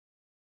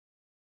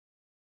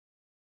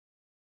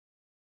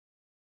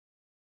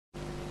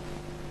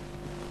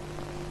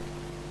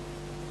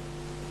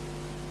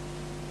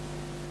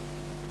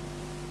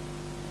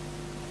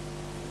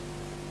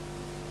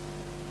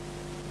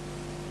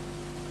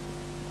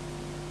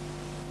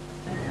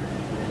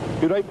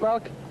You right,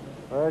 Balk?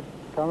 Right,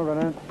 camera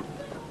running.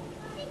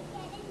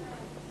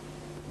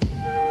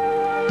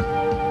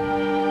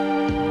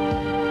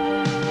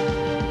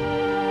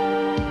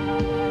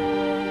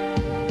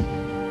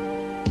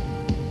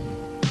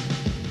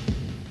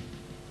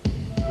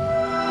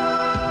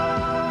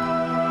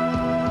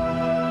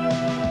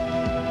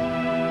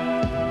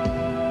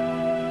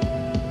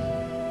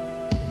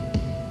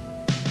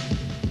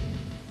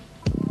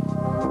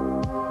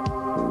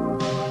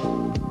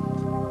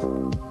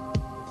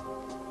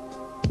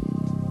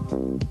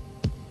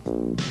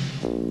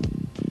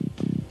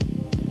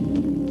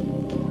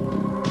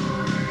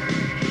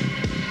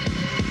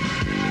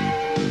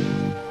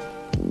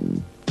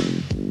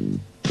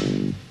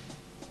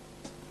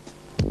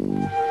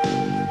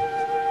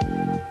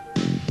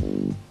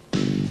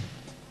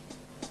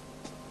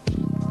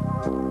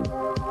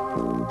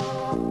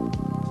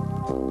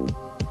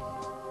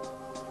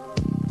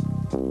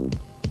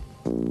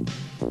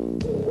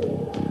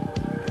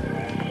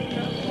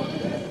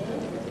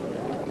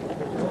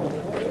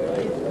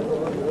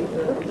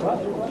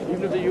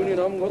 Even if the union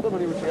haven't got them,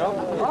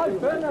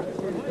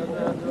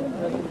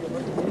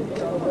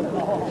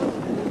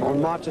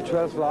 On March the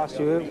 12th last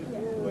year,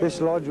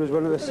 this lodge was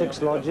one of the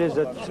 6 lodges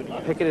that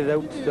picketed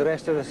out the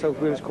rest of the South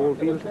Wales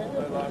coalfield.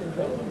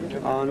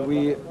 And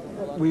we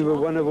were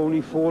one of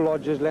only 4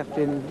 lodges left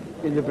in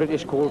the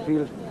British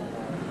coalfield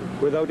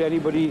without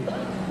anybody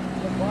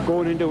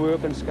going into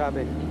work and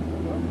scabbing.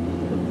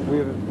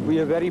 We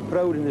are very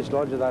proud in this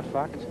lodge of that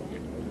fact.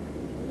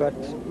 But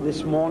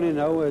this morning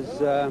now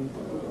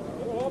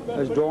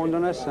has dawned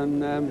on us,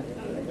 and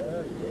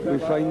we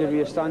find that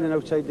we are standing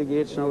outside the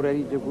gates now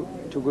ready to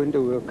go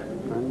into work.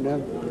 And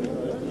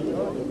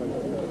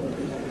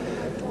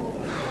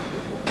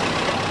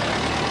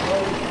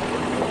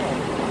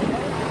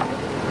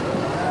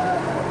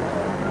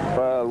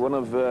well, one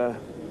of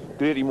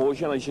great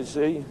emotion, I should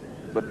say,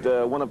 but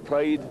one of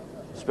pride,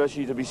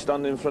 especially to be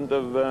standing in front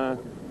of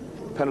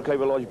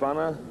Penrhiwceiber Lodge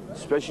banner,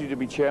 especially to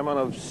be chairman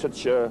of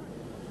such a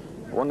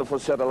wonderful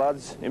set of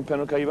lads in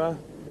Penrhiwceiber.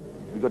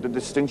 We got the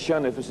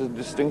distinction, if it's a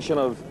distinction,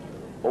 of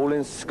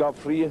holding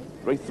scot-free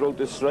right throughout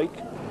the strike.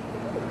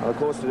 And of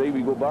course today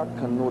we go back,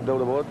 and no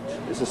doubt about it,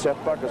 it's a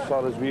setback as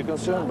far as we're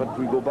concerned, but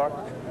we go back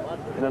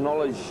in the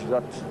knowledge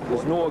that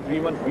there's no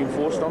agreement being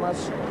forced on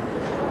us.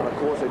 And of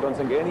course I don't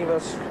think any of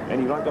us,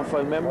 any rank and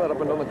file member up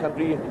and down the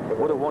country,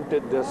 would have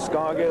wanted the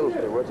Scargill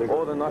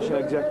or the National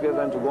Executive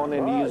then to go on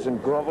their knees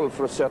and grovel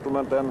for a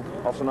settlement then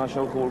off the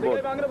National Coal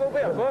Board.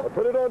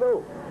 Put it on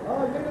now.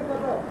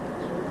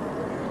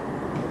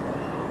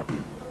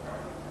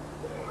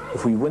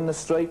 If we win the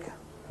strike,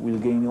 we'll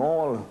gain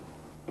all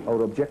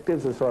our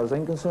objectives as far as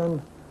I'm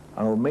concerned,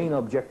 and our main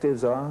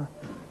objectives are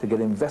to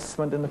get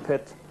investment in the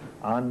pit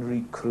and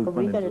recruitment.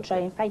 But we've got to try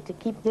and fight to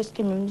keep this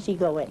community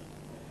going.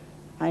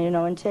 And you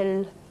know,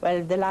 until,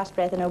 well, the last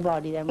breath in our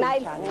body, then we'll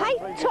I'll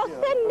fight tooth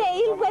and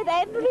nail with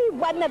every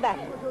one of them,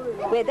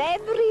 with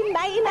every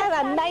miner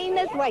and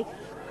miner's wife,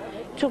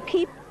 to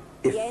keep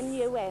the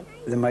NUM.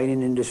 The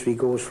mining industry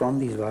goes from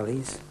these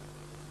valleys,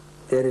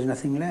 there is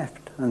nothing left.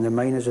 And the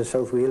miners of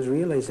South Wales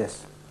realise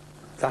this.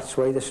 That's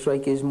why the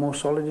strike is more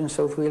solid in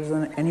South Wales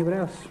than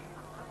anywhere else.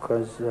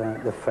 Because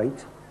the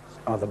fight,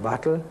 or the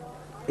battle,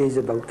 is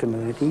about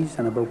communities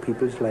and about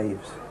people's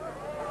lives.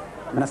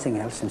 Nothing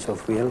else in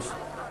South Wales.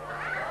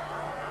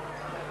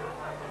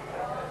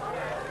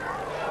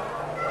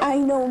 I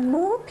know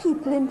more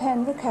people in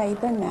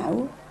Penrhiwceiber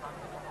now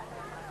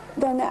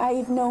than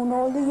I've known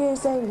all the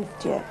years I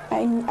lived here.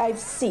 I've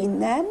seen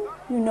them,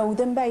 you know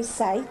them by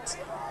sight,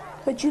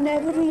 but you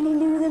never really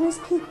knew them as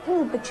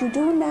people, but you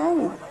do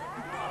now.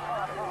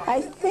 I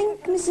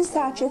think Mrs.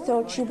 Thatcher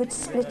thought she would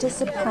split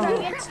us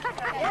apart.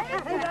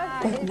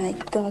 But my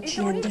God,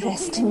 she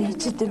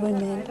underestimated the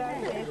women.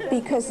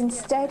 Because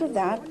instead of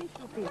that,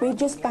 we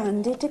just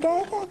banded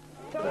together.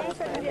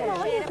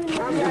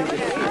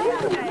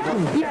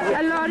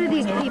 Yeah, a lot of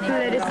these people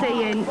that are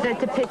saying that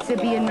the pits are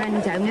being run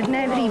down have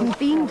never even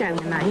been down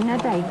a mine,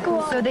 have they?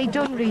 So they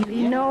don't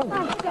really know.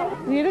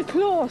 We're a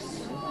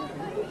close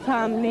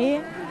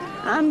family,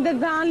 and the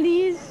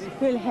valleys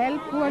will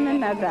help one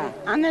another.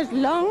 And as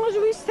long as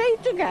we stay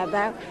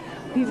together,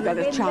 we've got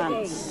a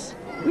chance.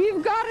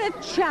 We've got a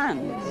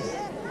chance.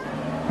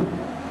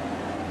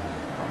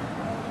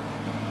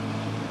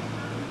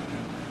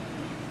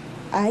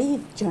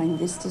 I've joined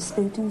this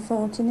dispute and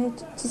fought in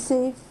it to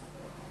save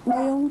my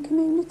own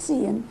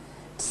community and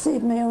to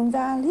save my own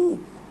valley.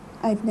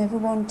 I've never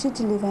wanted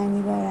to live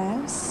anywhere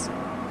else.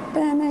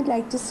 But then I'd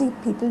like to see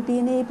people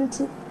being able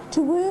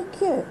to work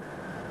here.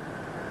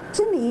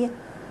 To me,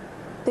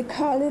 the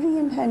colliery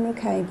in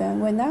Penrhiwceiber,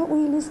 when that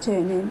wheel is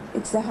turning,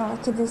 it's the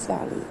heart of this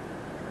valley.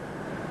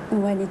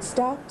 And when it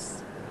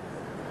stops,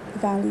 the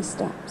valley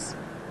stops.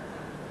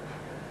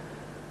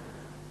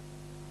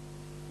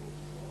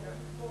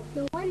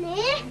 No one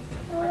there.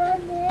 No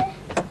one there.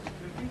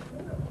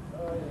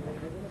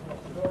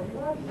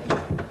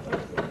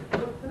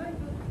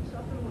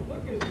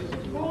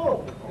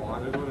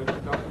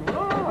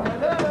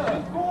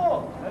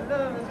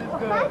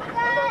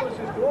 Hello,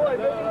 Mrs. Go. I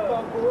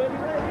don't go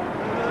anywhere.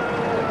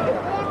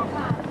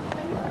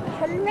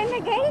 filming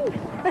again.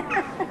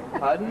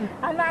 Pardon?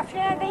 I'm after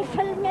are they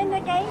filming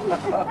again.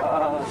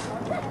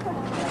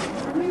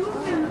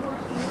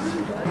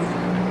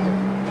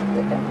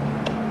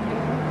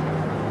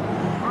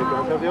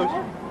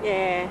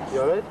 Yes.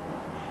 You alright?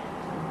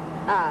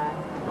 Ah.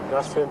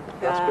 Gasping, is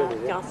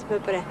it? Gasping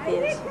breath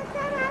is.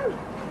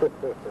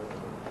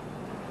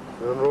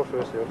 You're on road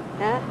first, you.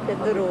 Did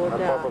the road. I'm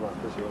top of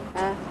that, this year.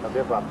 I'll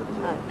be back to this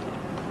year.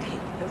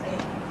 Okay.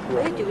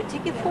 What are you doing?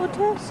 Taking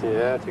photos?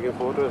 Yeah, taking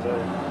photos,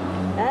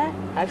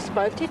 I've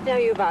spoilt it now,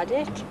 you've had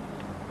it.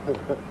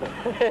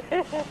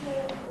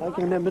 I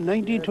can remember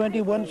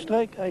 1921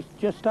 strike. I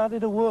just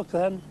started to work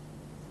then.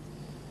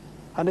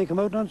 And they come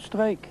out on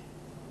strike.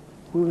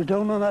 We were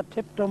down on that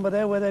tip down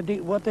there where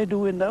what they're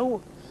doing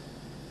now.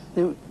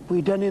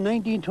 We done it in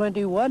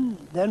 1921,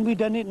 then we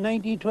done it in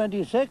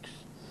 1926.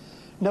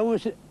 Now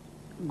it's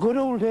good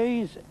old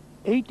days,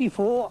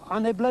 84,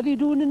 and they're bloody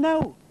doing it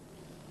now.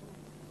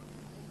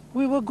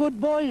 We were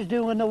good boys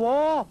doing the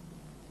war.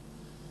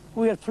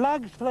 We had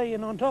flags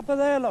flying on top of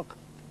there, look.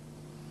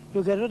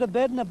 You get out of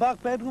bed in the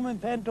back bedroom in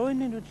Penrhiwceiber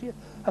and you'd see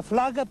a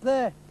flag up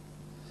there.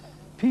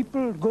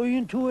 People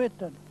going to it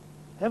and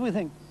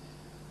everything.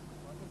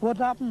 What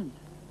happened?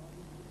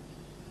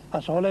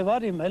 That's all I've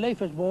had in my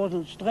life is wars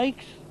and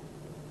strikes.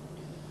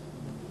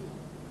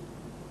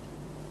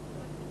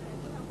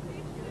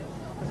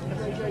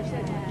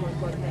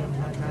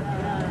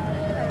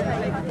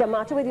 No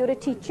matter whether you're a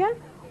teacher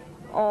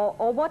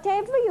or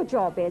whatever your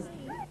job is,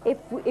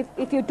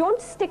 if you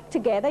don't stick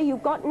together,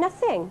 you've got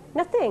nothing.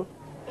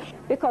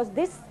 Because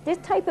this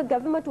type of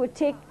government would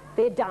take,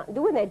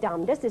 doing their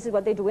damnedest, this is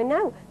what they're doing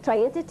now,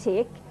 trying to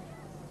take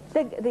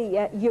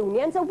the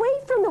unions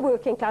away from the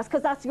working class,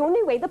 because that's the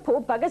only way the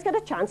poor buggers get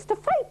a chance to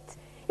fight,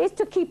 is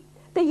to keep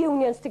the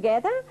unions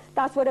together.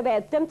 That's what have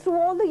helped them through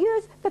all the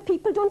years, but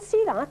people don't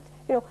see that.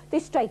 You know, they're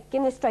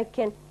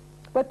striking.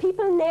 Well,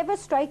 people never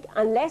strike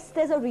unless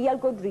there's a real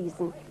good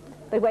reason.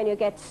 But when you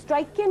get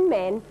striking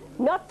men,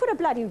 not for a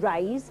bloody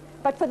rise,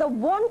 but for the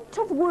want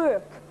of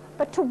work,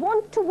 but to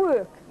want to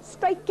work,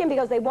 striking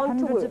because they want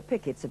to work. Hundreds of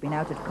pickets have been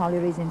out at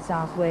collieries in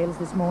South Wales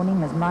this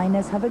morning as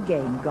miners have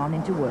again gone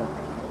into work.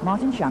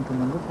 Martin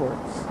Shankelman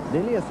reports.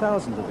 Nearly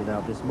 1,000 have been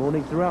out this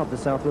morning throughout the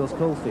South Wales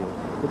coalfield,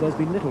 but there's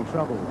been little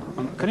trouble.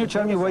 Can you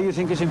tell me why you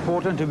think it's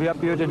important to be up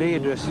here today,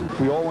 Idris?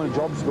 We all want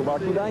jobs to go back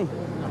to die.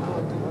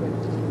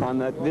 And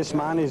this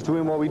man is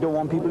doing what we don't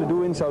want people to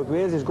do in South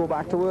Wales, is go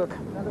back to work.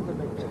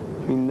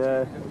 I mean,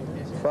 as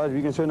far as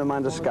we're concerned, the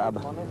man's a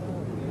scab.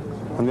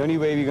 And the only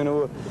way we're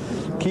going to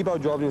keep our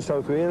jobs in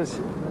South Wales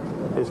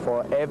is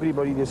for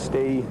everybody to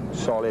stay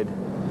solid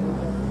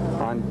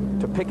and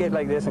to picket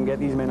like this and get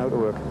these men out of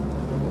work.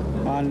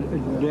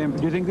 And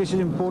do you think this is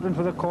important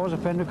for the cause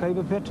of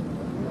Penrhiwceiber pit?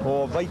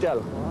 Oh,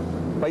 vital.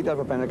 Vital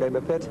for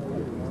Penrhiwceiber pit.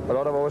 A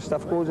lot of our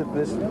stuff goes to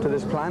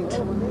this plant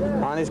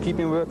and it's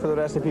keeping work for the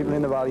rest of the people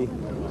in the valley.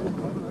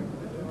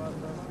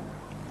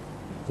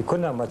 You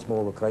couldn't have much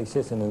more of a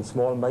crisis in a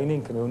small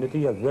mining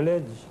community, a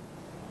village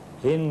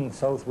in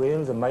South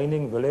Wales, a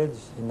mining village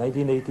in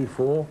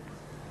 1984.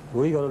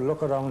 We got to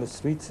look around the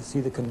streets to see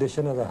the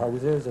condition of the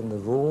houses and the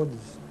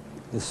roads,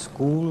 the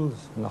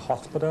schools and the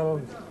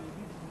hospitals.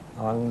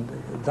 And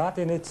that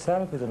in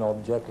itself is an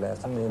object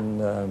lesson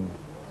in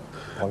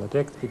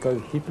politics,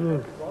 because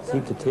people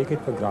seem to take it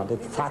for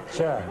granted.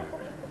 Thatcher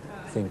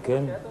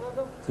thinking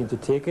seem to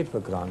take it for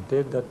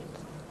granted that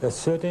there's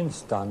certain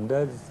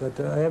standards that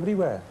are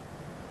everywhere.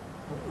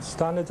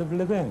 Standards of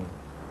living,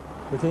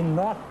 but they're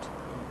not.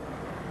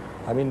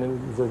 I mean,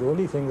 the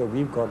only thing that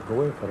we've got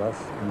going for us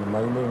in the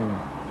mining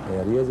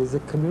areas is the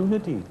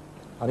community.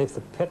 And if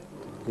the pit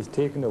is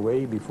taken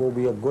away before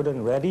we are good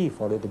and ready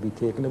for it to be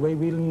taken away,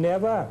 we'll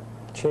never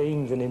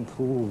change and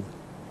improve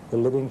the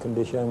living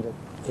conditions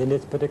in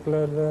this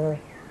particular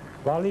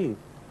valley.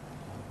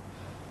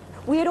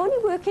 We're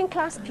only working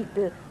class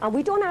people and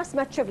we don't ask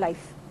much of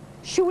life.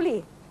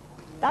 Surely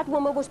that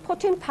woman was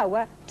put in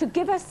power to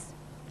give us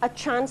a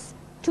chance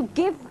to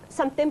give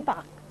something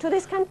back to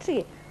this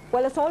country.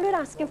 Well, it's all we're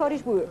asking for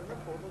is work.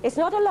 It's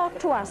not a lot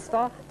to ask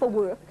for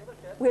work.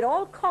 We're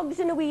all cogs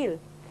in a wheel,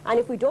 and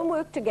if we don't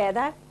work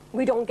together,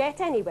 we don't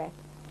get anywhere.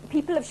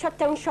 People have shut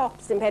down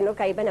shops in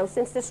Penrhiwceiber now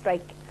since the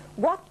strike.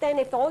 What then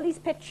if all these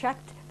pits shut?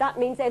 That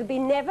means there'll be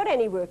never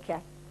any work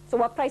here. So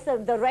what price are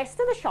the rest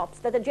of the shops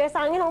that are just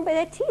hanging on by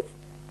their teeth?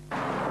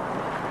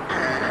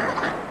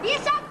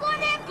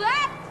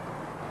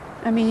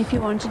 I mean, if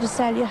you wanted to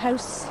sell your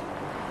house,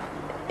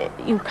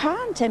 you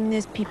can't. I mean,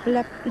 there's people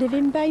up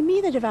living by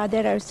me that have had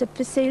their house up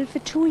for sale for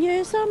 2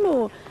 years or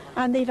more,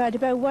 and they've had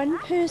about one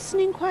person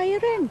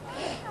inquiring.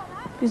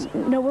 Because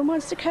no one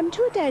wants to come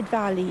to a dead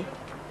valley.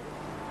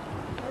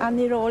 And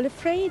they're all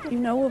afraid, you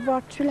know, of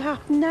what will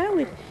happen now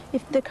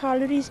if the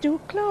collieries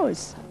do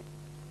close.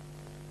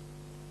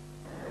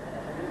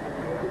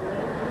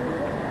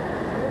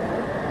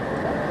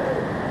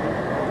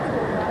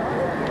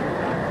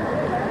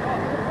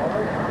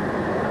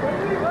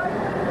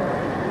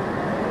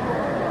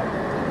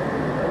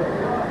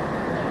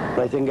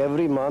 I think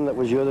every man that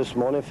was here this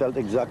morning felt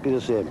exactly the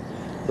same.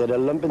 They had a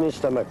lump in their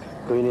stomach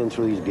going in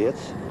through these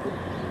gates.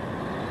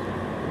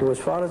 go as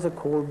far as the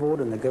coal board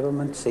and the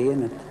government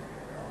saying that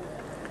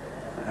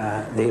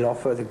they'll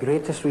offer the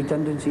greatest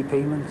redundancy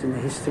payments in the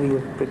history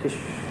of British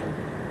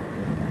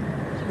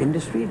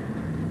industry.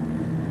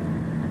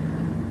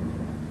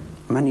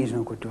 Money is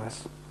no good to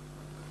us.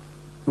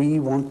 We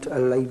want a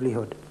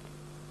livelihood.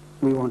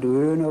 We want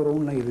to earn our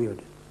own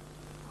livelihood.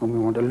 And we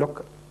want to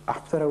look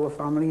after our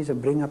families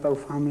and bring up our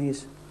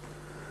families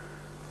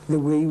the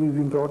way we've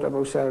been brought up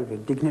ourselves,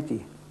 with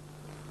dignity.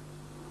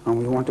 And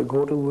we want to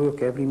go to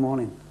work every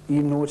morning,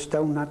 even though it's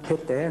down that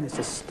pit there and it's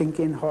a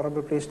stinking,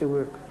 horrible place to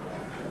work.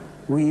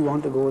 We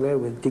want to go there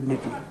with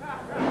dignity.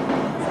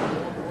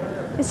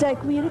 It's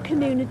like we're a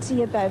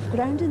community above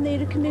ground and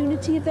they're a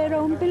community of their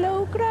own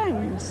below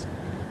ground.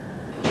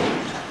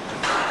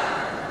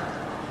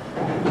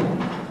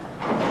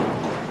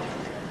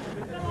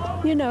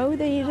 You know,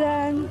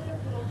 they're,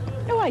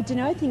 oh, I don't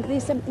know, I think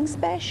there's something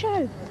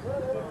special.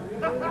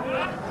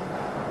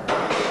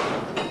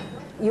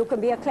 You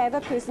can be a clever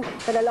person,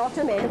 but a lot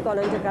of men have gone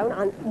underground,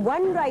 and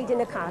one ride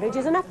in a carriage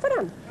is enough for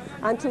them.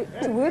 And to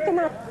work in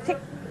that thick,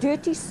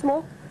 dirty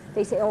smoke,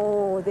 they say,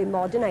 oh, they're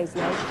modernised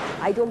now.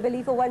 I don't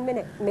believe for 1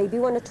 minute. Maybe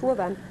one or two of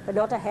them, but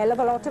not a hell of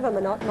a lot of them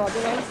are not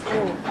modernised.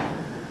 No.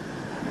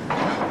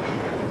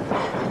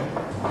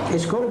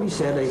 It's got to be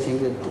said, I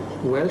think,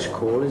 that Welsh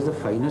coal is the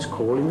finest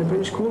coal in the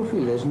British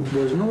coalfield.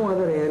 There's no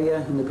other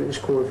area in the British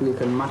coalfield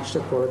that can match the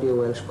quality of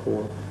Welsh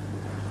coal.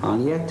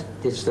 And yet,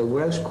 it's the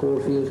Welsh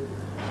coalfield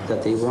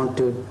that they want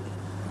to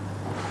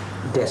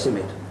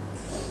decimate.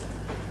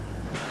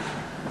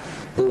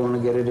 They want to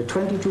get rid of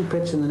 22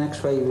 pits in the next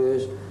 5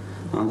 years,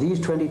 and these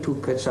 22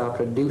 pits are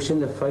producing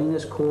the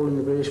finest coal in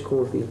the British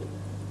coalfield.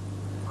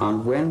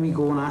 And when we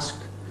go and ask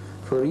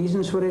for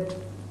reasons for it,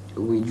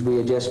 we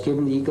are just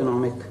given the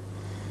economic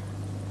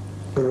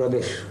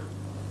rubbish.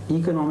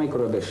 Economic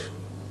rubbish.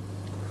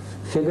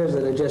 Figures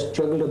that are just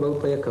juggled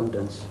about by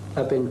accountants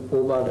up in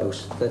Hobart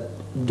House that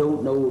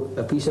don't know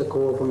a piece of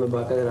coal from the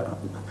back of their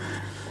hand.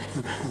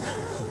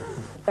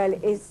 Well,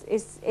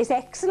 it's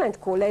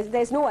excellent coal.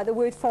 There's no other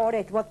word for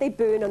it. What they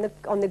burn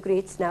on the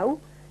grates now,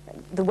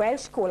 the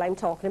Welsh coal I'm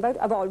talking about,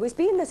 have always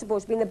been. They're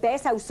supposed to be the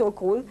best household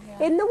coal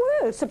in the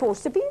world,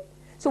 supposed to be.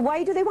 So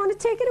why do they want to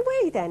take it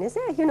away then, is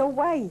there? You know,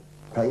 why?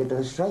 Prior to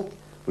the strike,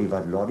 we've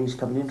had lorries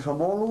coming in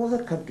from all over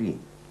the country,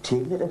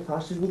 taking it as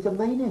fast as we can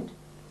mine it.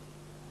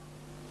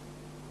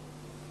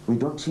 We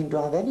don't seem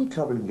to have any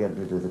trouble in getting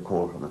rid of the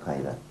coal from the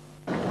Ceiber.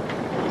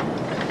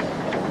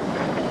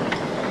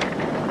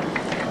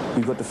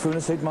 We've got the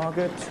Penrhiwceiber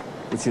market,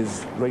 which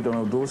is right on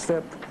our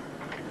doorstep.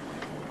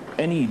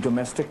 Any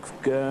domestic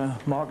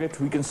market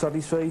we can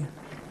satisfy.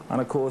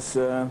 And of course,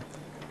 the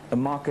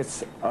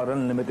markets are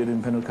unlimited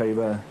in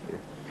Penrhiwceiber.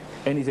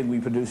 Anything we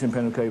produce in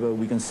Penrhiwceiber,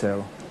 we can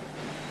sell.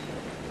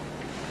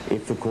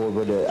 If the coal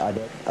would have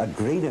had a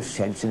greater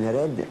sense in their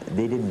head,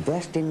 they'd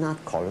invest in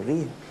that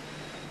colliery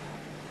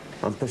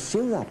and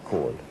pursue that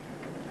coal,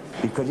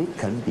 because it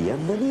can be a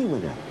money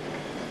winner.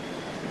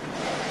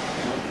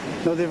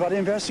 Now, they've had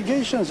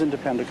investigations into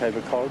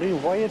Penrhiwceiber Colliery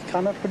why it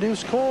cannot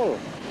produce coal.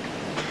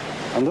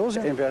 And those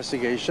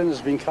investigations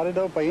have been carried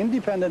out by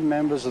independent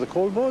members of the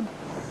coal board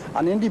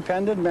and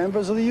independent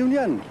members of the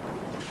union.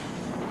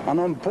 And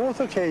on both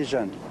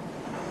occasions,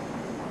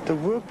 the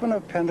workmen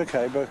of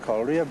Penrhiwceiber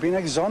Colliery have been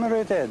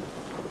exonerated.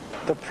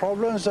 The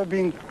problems have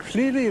been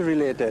clearly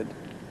related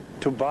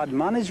to bad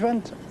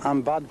management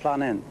and bad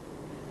planning.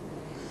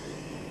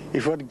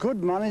 If we had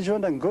good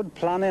management and good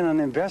planning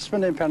and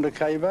investment in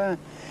Penrhiwceiber,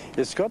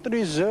 it's got the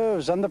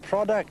reserves and the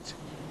product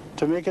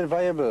to make it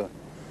viable,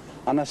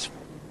 and a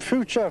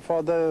future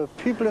for the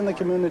people in the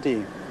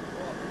community.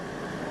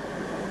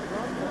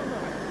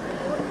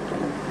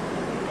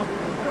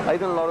 I've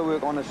done a lot of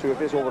work on the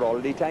surface over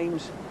holiday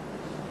times,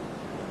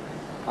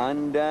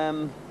 and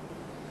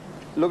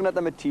looking at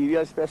the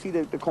material, especially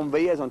the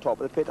conveyors on top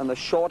of the pit, and the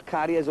short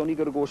carriers only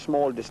got to go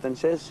small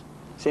distances,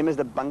 same as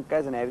the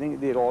bunkers and everything.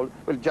 They're all,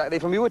 well, Jack, they're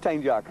from your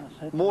time, Jack.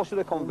 Most of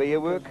the conveyor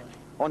work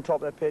on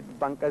top of the pit,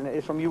 bunkers,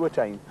 is from your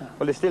time.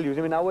 Well, they still use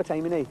them in our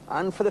time, innit?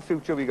 And for the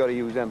future, we got to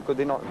use them, because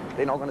they're not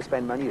going to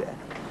spend money there.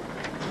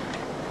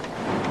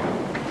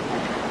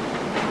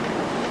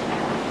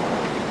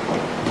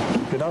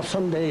 You know,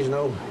 some days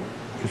now,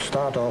 you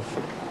start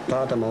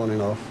the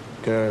morning off,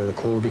 the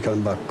coal be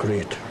coming back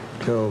great.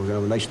 So we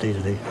have a nice day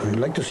today. I'd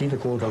like to see the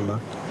coal come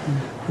back.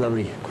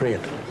 Lovely, great.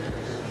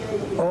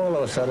 All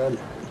of a sudden,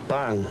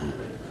 bang.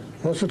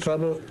 What's the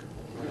trouble?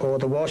 Oh,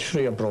 the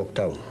washery broke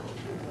down.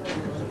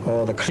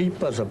 Or the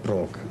creepers are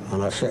broke.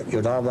 And I said,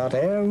 you'd have that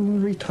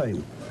every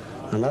time.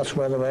 And that's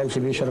where the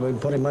LCB should have been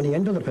putting money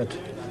into the pit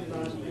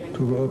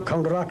to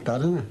counteract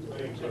that, isn't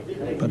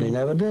it? But they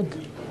never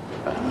did.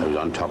 I was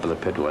on top of the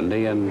pit one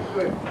day, and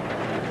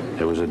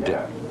there was a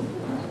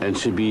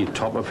NCB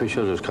top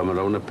official was coming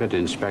around the pit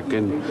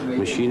inspecting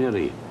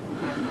machinery.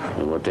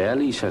 And what the hell,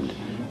 he said,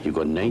 you've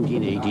got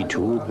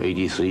 1982,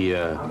 83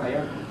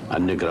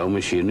 underground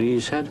machinery, he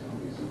said.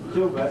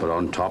 But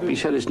on top, he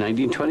said, it's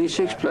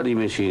 1926 bloody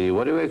machinery.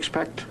 What do you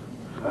expect?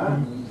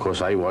 Of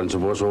course, I wasn't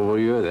supposed to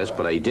overhear this,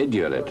 but I did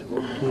hear it.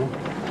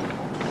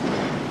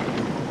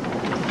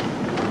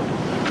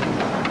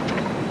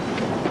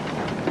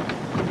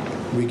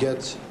 We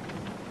get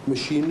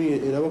machinery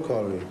in our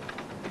colliery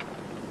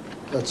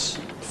that's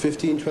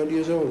 15, 20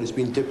 years old. It's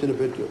been dipped in a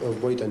bit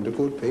of white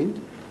undercoat paint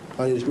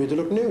and it's made it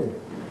look new.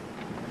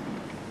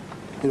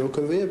 You know,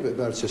 conveyor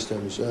belt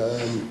systems,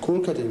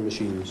 coal cutting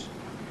machines,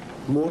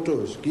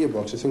 motors,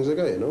 gearboxes, things like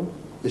that, you know.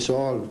 It's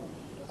all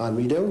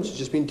hand-me-downs. It's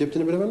just been dipped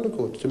in a bit of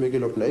undercoat to make it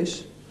look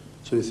nice.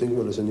 So you think,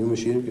 well, it's a new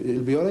machine,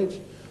 it'll be all right.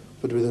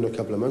 But within a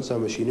couple of months, our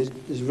machine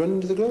is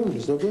running to the ground.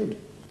 It's no good.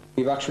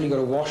 We've actually got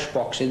a wash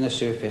box in the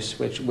surface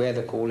where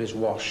the coal is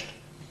washed.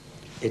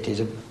 It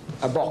is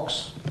a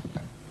box,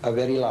 a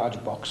very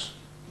large box,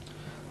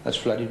 that's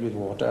flooded with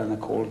water and the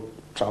coal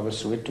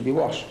travels through it to be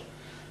washed.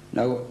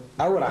 Now,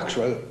 our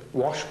actual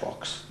wash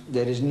box,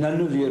 there is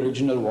none of the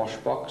original wash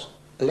box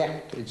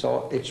left. It's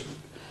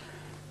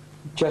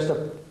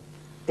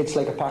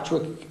like a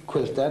patchwork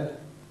quilt then,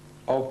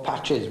 of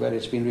patches where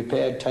it's been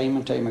repaired time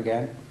and time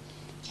again,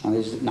 and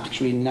there's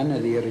actually none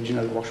of the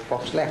original wash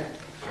box left.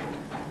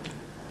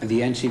 And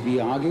the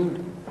NCB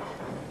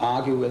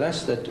argue with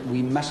us that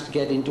we must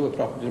get into a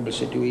profitable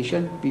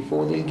situation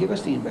before they'll give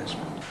us the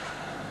investment.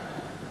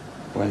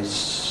 Well,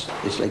 it's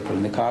like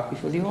putting the cart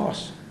before the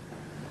horse.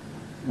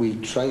 We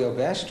try our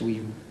best.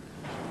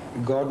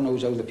 God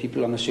knows how the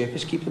people on the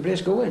surface keep the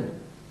place going.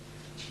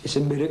 It's a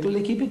miracle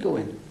they keep it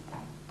going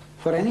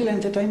for any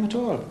length of time at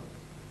all.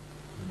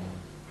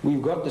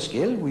 We've got the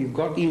skill, we've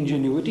got the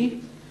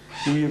ingenuity,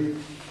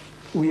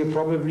 we are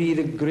probably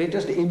the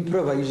greatest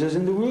improvisers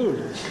in the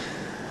world.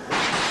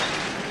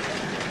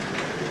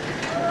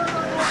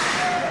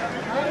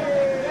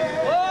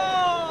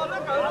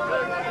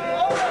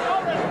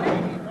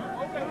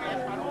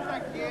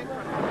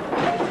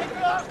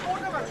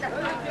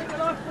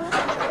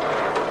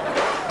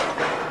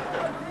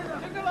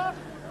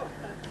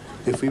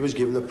 If we was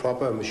given the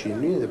proper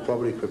machinery, the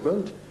proper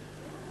equipment,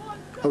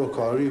 our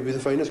colliery would be the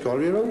finest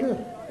colliery around here.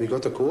 We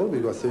got the coal, we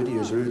got 30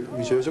 years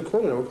reserves of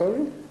coal in our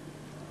colliery.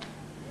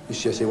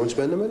 It's just they won't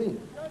spend the money.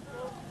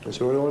 That's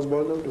what it always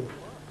boils down to.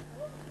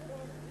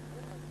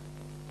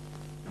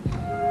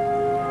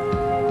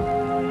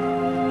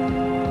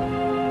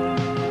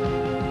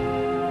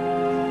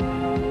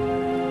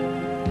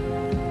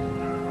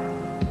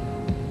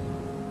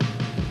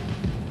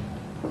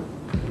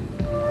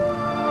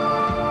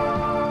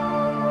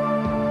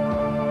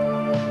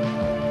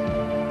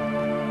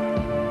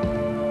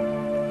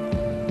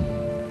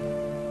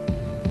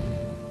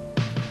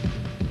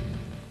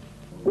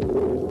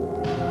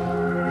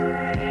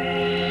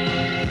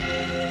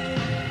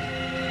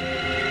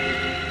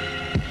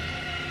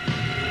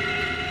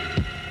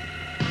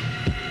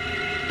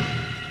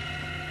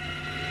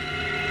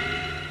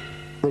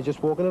 They're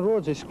just walking the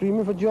roads, they're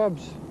screaming for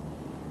jobs.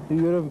 You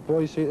hear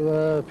boys say,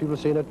 people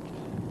saying that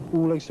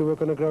who likes to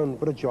work on the ground,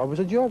 but a job is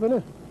a job, isn't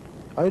it?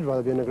 I'd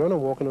rather be on the ground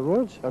and walking the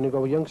roads. And you've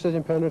got youngsters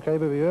in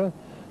Penrhiwceiber over here,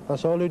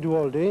 that's all they do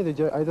all day.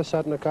 They either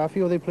sat in a cafe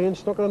or they play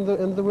snooker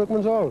in the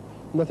workman's hall.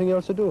 Nothing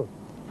else to do.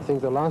 I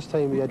think the last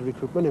time we had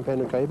recruitment in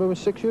Penrhiwceiber was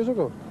 6 years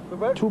ago.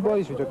 2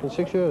 boys we took in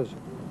 6 years.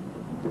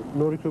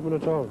 No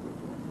recruitment at all.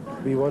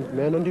 We want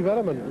men on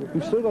development.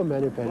 We've still got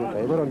men in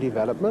Penrhiwceiber on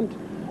development.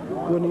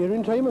 We're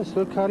nearing time and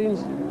still carrying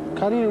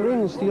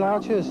rings, steel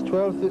arches,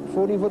 12,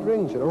 14-foot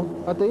rings, you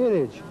know, at their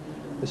age.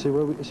 They say,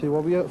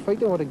 well, we are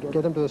fighting to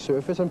get them to the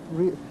surface and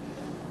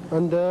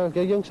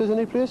get youngsters in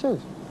their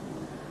places.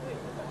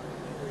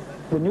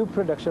 The new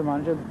production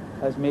manager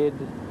has made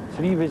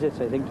 3 visits,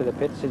 I think, to the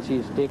pit since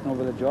he's taken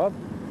over the job.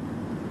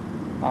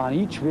 On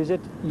each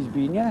visit he's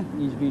been here,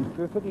 he's been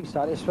perfectly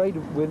satisfied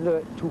with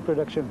the 2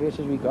 production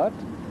faces we got.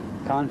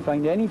 Can't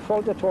find any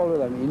fault at all with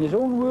them. In his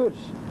own words,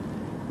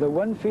 the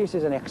one face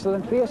is an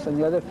excellent face and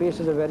the other face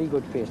is a very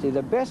good face. They're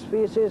the best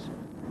faces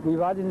we've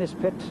had in this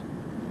pit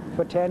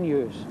for 10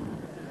 years.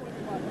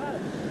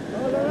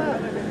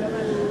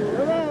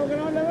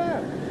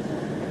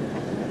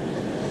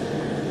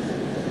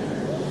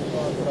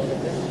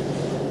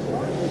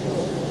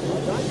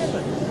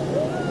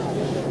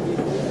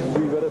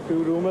 We've got a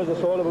few rumours,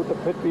 it's all about the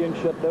pit being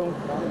shut down.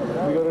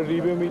 We've got a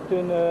review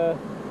meeting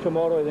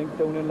tomorrow, I think,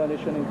 down in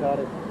Lanishan in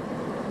Cardiff.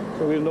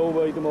 So we'll know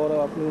by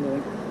tomorrow afternoon, I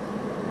think.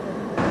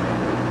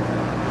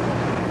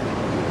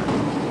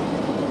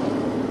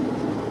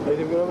 I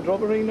think we're going to have a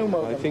drop of rain now,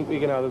 Mark. I think we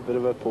can have a bit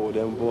of a pour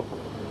down, but...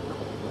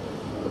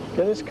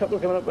 Get this couple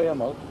coming up by your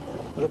mouth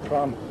with a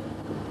pram.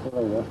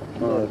 Oh,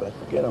 yeah. All right,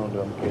 but get on to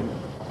them, kid.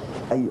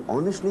 I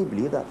honestly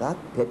believe that that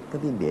pit can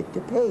be made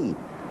to pay.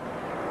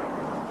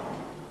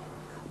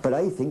 But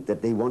I think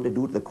that they want to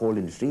do to the coal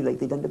industry like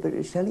they done to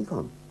British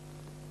Telecom.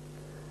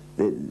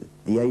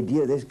 The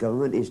idea of this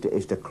government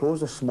is to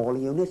close the small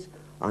units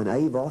and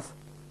hive off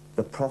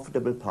the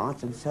profitable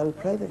parts and sell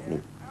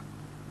privately.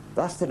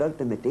 That's the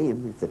ultimate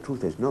aim, if the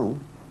truth is known.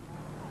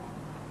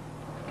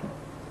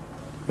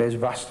 There's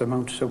vast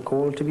amounts of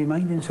coal to be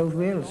mined in South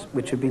Wales,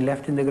 which have been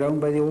left in the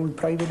ground by the old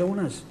private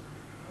owners,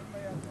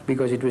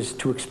 because it was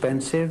too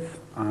expensive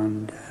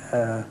and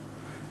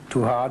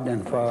too hard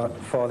and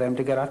for them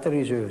to get at the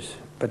reserves.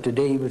 But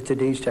today, with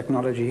today's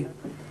technology,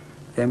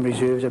 them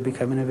reserves are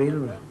becoming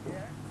available.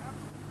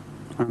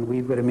 And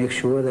we've got to make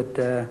sure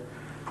that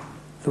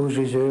those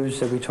reserves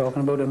that we're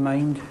talking about are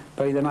mined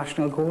by the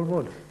National Coal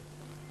Board,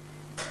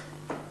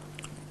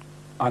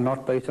 and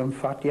not by some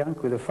fat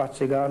yank with a fat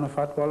cigar and a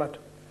fat wallet.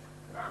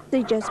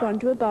 They just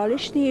want to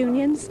abolish the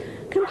unions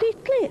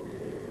completely.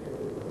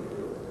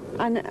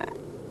 And,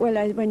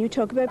 when you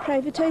talk about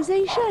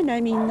privatisation, I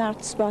mean,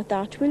 that's what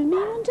that will mean,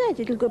 won't it?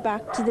 It'll go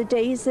back to the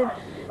days of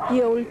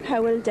the old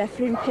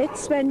Powell-Dufferin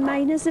pits when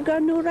miners have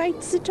got no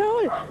rights at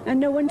all and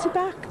no one to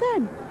back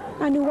them.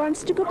 And who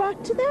wants to go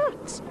back to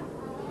that?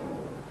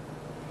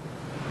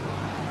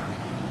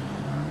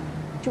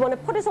 Do you want to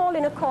put us all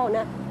in a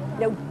corner?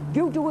 Now,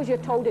 you do as you're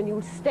told and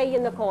you'll stay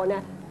in the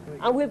corner.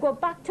 And we'll go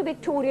back to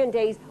Victorian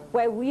days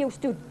where we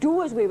used to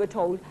do as we were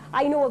told.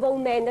 I know of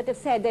old men that have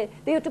said that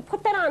they had to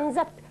put their hands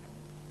up,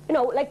 you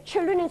know, like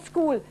children in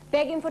school,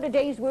 begging for a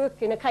day's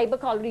work in a Ceiber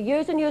Colliery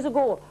years and years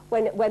ago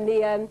when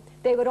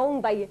they were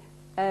owned by,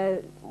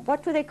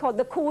 what were they called?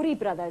 The Corey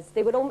brothers.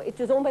 It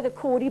was owned by the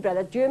Corey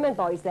brothers, German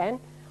boys then.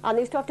 And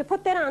they used to have to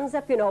put their hands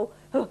up, you know,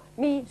 oh,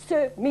 me,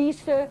 sir,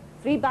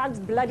 3 bags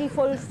bloody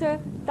full, sir.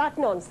 That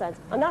nonsense.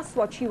 And that's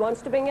what she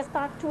wants to bring us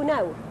back to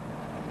now.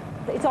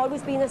 It's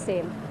always been the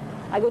same.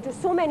 I go to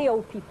so many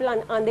old people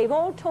and they've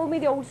all told me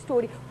the old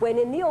story. When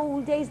in the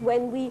old days,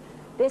 when we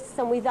this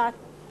and we that,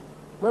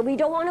 well, we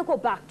don't want to go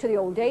back to the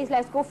old days.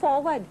 Let's go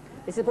forward.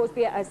 It's supposed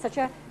to be such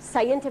a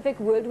scientific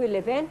world we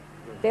live in.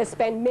 They'll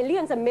spend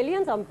millions and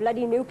millions on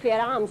bloody nuclear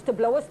arms to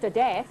blow us to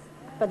death,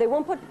 but they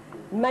won't put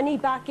money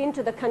back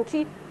into the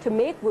country to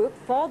make work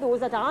for those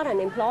that are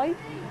unemployed.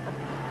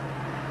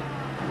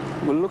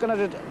 We're looking at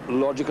it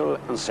logical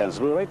and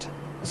sensible, right?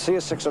 Say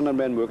 600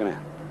 men working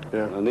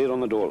here, and they're on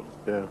the dole.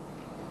 Yeah.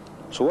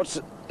 So what's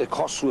it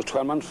costs for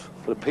 12 months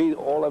to pay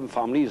all them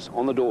families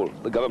on the dole,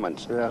 the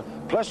government? Yeah.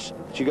 Plus,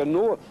 you got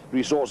no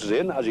resources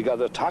in as you got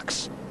the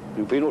tax.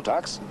 You pay no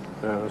tax.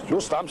 Yeah, no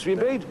stamps being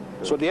paid.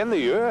 Yeah. So at the end of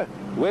the year,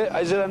 where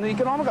is it an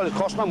economical? It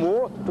costs no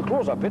more to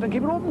close that pit and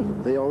keep it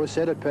open. They always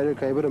said at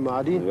Penrhiwceiber and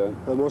Mardy,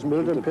 the most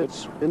militant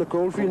pits in the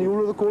coalfield, you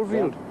know the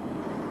coalfield.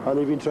 Yeah. And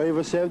they've been trying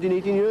for 17,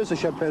 18 years to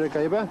shut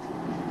Penrhiwceiber.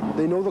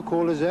 They know the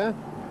coal is there.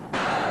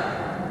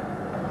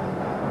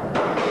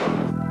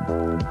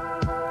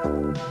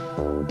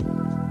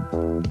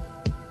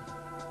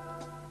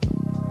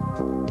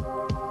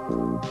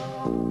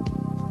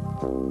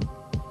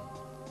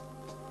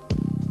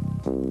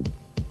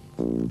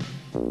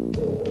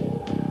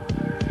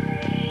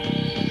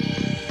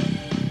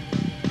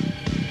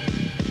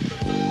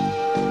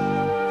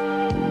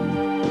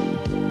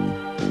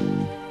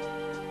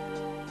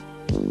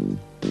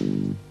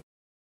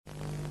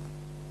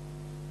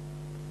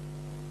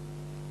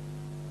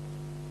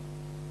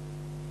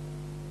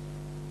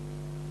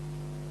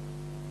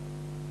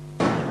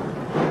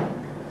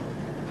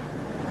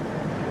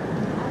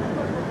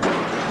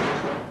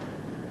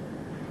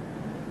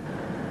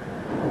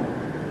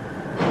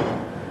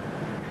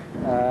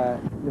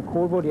 The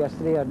coal board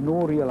yesterday had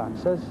no real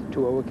answers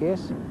to our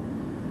case,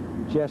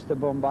 just a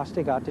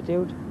bombastic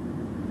attitude,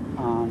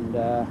 and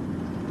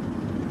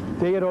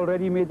they had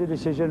already made the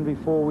decision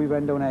before we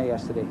went down there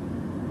yesterday.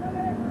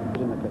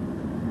 In the pit.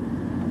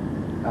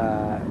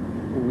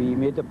 We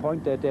made the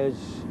point that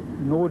there's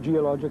no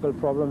geological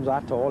problems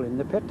at all in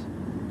the pit.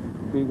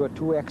 We've got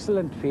 2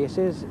 excellent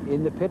faces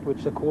in the pit,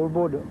 which the coal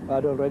board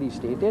had already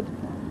stated.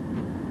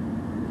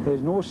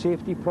 There's no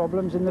safety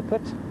problems in the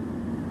pit.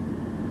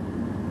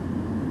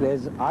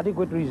 There's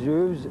adequate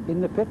reserves in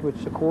the pit,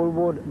 which the coal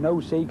board now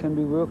say can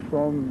be worked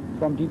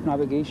from deep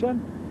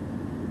navigation.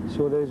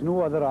 So there's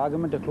no other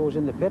argument to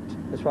closing the pit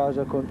as far as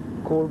the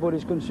coal board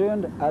is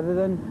concerned, other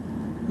than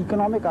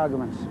economic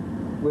arguments,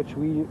 which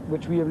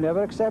we have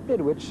never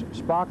accepted, which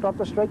sparked off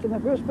the strike in the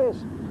first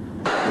place.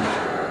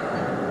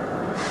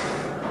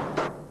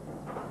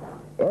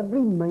 Every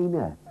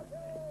miner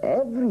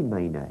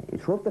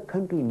throughout the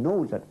country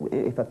knows that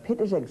if a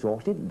pit is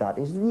exhausted, that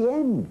is the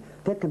end.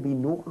 There can be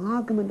no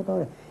argument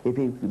about it. If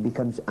it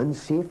becomes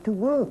unsafe to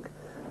work,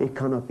 it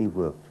cannot be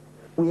worked.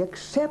 We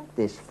accept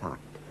this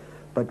fact,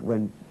 but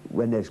when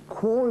there's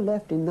coal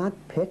left in that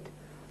pit,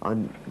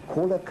 and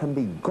coal that can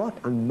be got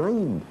and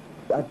mined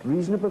at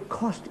reasonable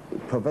cost,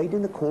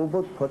 providing the coal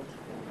board put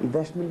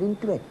investment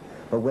into it.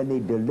 But when they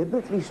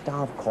deliberately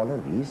starve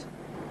collieries,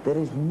 there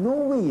is no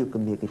way you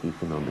can make it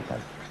economical.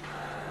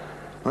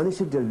 And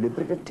it's a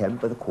deliberate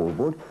attempt by the coal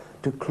board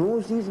to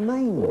close these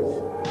mines.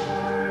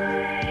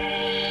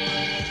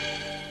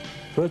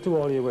 First of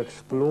all, you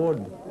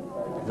explode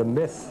the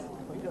myth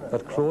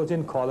that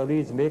closing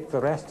collieries make the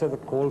rest of the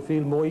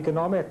coalfield more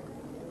economic,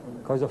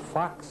 because the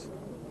facts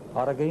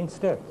are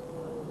against it.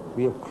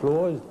 We have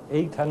closed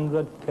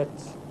 800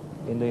 pits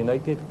in the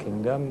United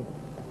Kingdom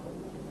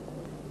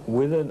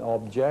with an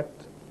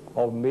object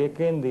of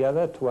making the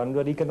other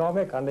 200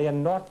 economic, and they are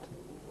not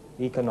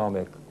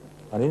economic.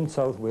 And in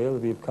South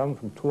Wales, we've come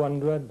from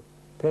 200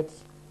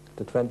 pits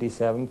to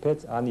 27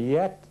 pits, and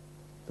yet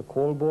the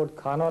coal board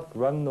cannot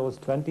run those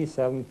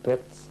 27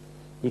 pits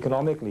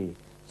economically.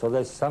 So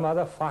there's some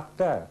other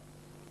factor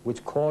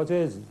which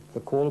causes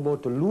the coal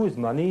board to lose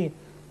money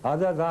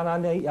other than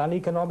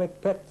uneconomic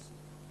pits.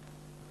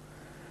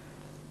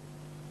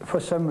 for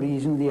some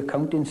reason, the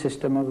accounting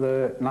system of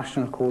the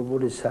National Coal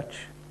Board is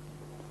such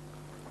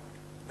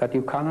that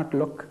you cannot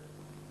look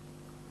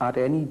at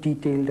any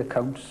detailed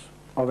accounts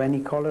of any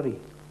colliery,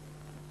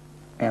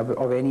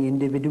 of any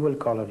individual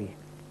colliery,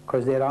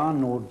 because there are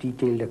no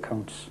detailed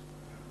accounts,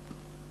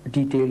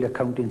 detailed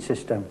accounting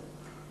system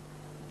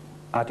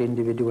at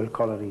individual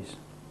collieries.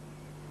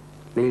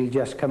 They'll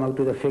just come out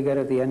with a figure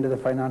at the end of the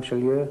financial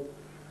year.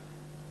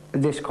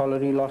 This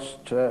colliery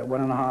lost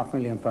 £1.5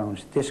 million.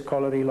 This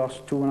colliery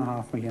lost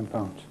 £2.5 million.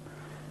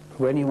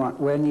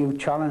 When you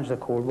challenge the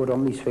Coal Board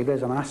on these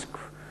figures and ask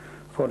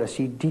for to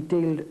see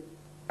detailed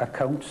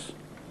accounts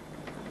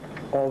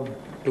of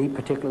a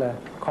particular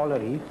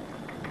colliery,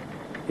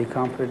 they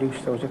can't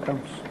produce those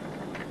accounts.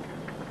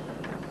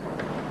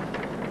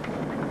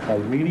 I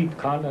really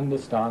can't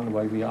understand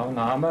why we haven't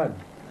hammered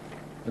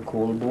the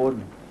Coal Board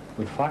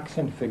with facts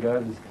and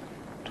figures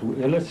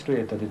to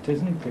illustrate that it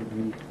isn't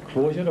the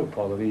closure of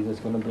collieries that's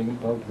going to bring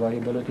about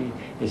viability.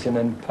 It's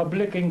an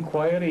public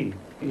inquiry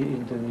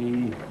into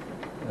the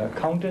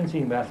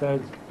accountancy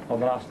methods of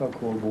the National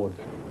Coal Board.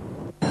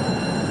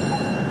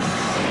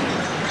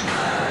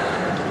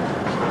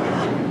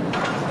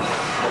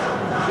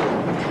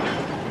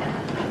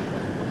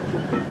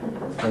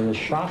 There's a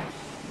shaft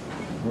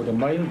about a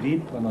mile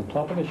deep, and on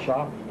top of the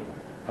shaft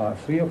are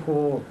 3 or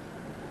 4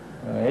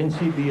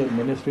 NCB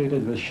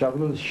administrators with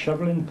shovels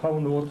shoveling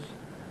pound notes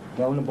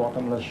down the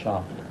bottom of the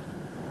shaft.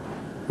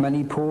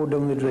 Money poured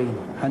down the drain,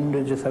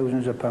 hundreds of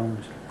thousands of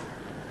pounds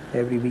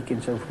every week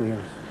in South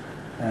Wales.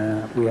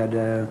 We had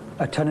a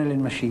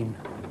tunnelling machine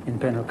in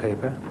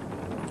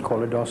Penrhiwceiber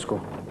called a Dosco.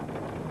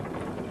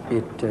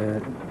 It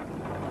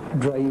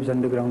drives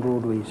underground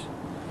roadways.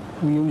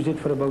 We used it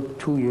for about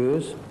 2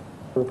 years,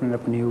 opening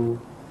up new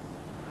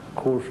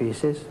coal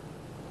faces.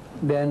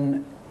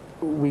 Then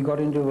we got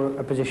into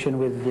a position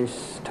with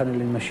this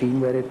tunnelling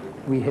machine where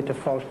we hit a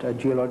fault, a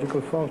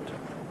geological fault.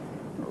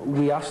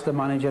 We asked the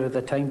manager at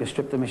the time to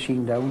strip the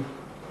machine down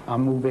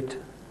and move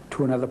it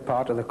to another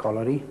part of the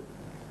colliery.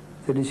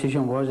 The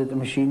decision was that the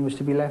machine was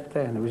to be left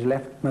there, and it was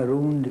left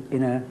marooned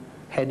in a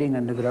heading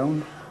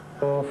underground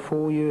for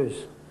 4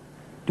 years,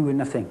 doing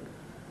nothing,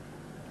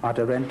 at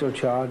a rental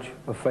charge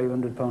of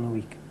 £500 a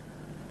week.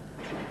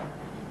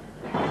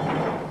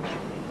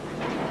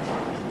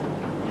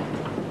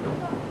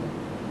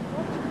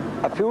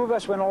 A few of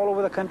us went all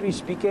over the country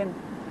speaking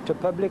to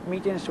public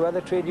meetings, to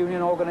other trade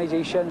union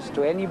organisations,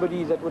 to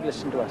anybody that would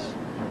listen to us.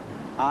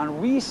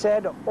 And we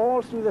said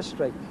all through the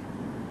strike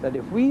that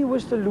if we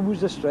was to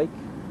lose the strike,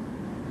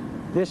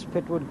 this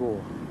pit would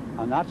go.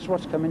 And that's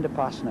what's coming to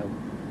pass now.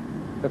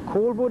 The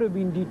Coal Board have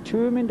been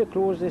determined to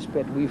close this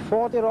pit. We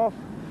fought it off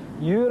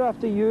year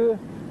after year,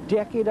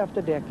 decade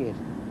after decade.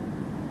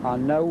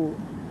 And now,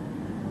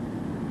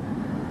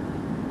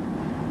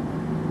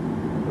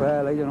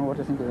 well, I don't know what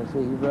to think of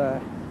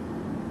this.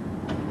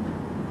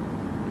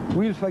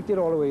 We'll fight it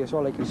all the way, that's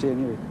all I can say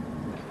anyway.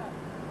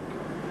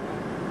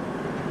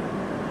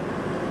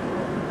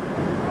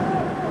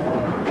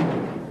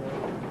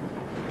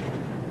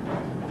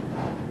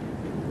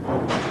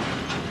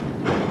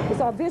 It's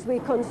obvious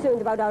we're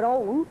concerned about our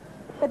own,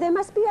 but there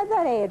must be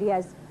other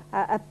areas,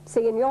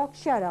 say in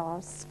Yorkshire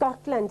or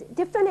Scotland,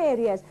 different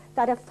areas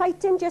that are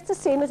fighting just the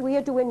same as we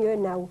are doing here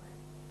now.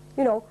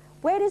 You know,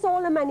 where is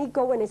all the money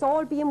going? It's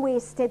all being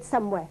wasted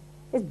somewhere.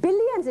 There's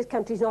billions. This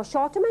country's not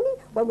short of money.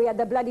 When we had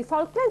the bloody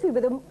Falklands, we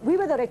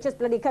were the richest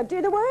bloody country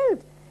in the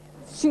world.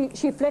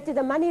 She flitted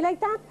the money like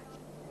that.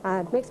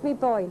 It makes me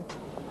boil.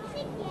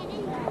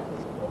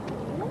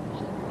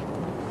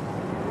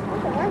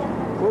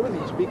 What are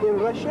these speaking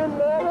Russian?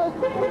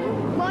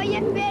 What are you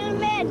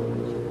filming?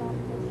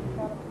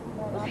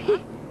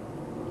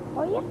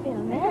 What are you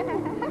filming?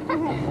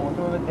 A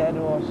photo of a dead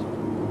horse.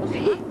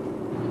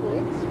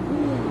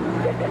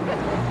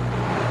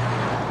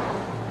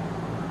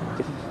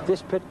 If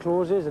this pit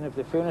closes, and if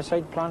the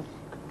Penrhiwceiber plant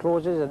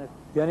closes, and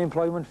the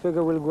unemployment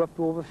figure will go up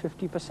to over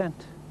 50%,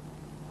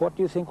 what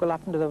do you think will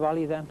happen to the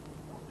valley then?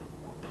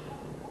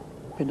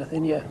 Be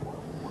nothing here.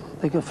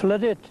 They can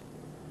flood it.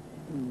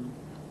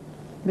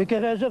 Make a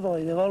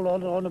reservoir, they're all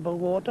on about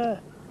water.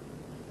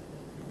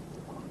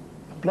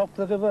 Block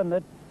the river and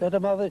let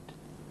them have it.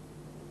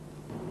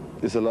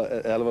 It's a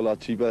hell of a lot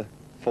cheaper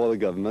for the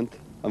government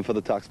and for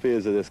the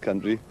taxpayers of this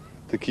country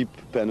to keep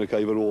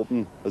Penrhiwceiber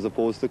open as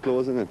opposed to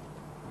closing it.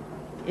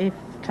 If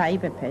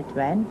Ceiber pit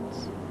went,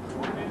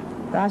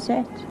 that's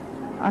it.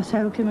 Our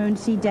whole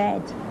community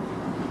dead.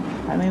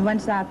 I mean,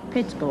 once that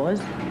pit goes,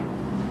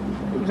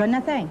 you've got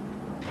nothing.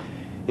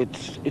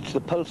 It's the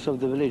pulse of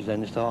the village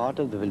then, it's the heart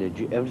of the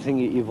village. Everything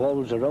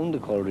evolves around the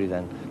colliery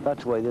then.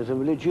 That's why there's a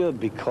village here,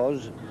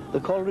 because the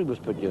colliery was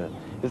put here.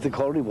 If the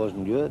colliery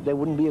wasn't here, there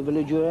wouldn't be a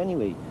village here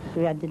anyway.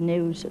 We had the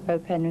news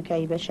about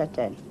Penrhiwceiber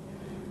shutting.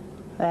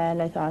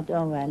 Well, I thought,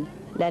 oh well,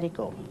 let it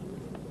go.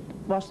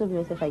 What's the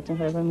worth of fighting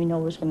for it when we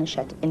know it's going to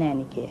shut in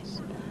any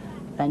case?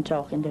 And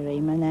talking to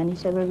Raymond, and he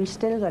said, well, we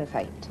still got to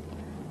fight.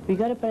 We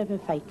got to put up a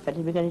fight for it.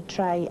 We got to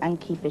try and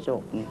keep it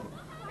open.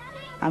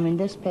 I mean,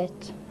 this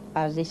pit,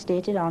 as they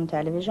stated on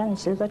television,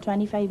 it's still got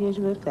 25 years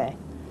work there.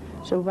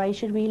 So why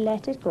should we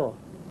let it go?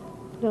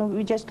 You know,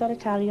 we just got to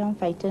carry on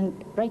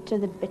fighting right to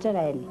the bitter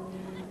end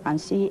and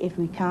see if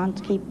we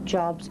can't keep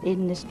jobs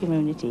in this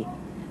community.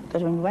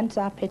 Because once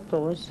our pit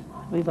goes,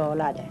 we've all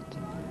had it.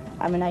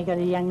 I mean, I got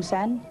a young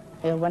son,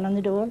 I got one on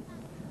the door,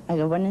 I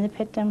got one in the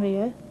pit down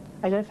here.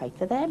 I got to fight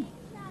for them.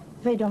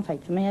 If I don't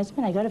fight for my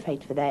husband, I got to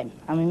fight for them.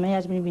 I mean, my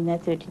husband has been there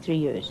 33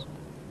 years.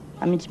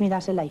 I mean, to me,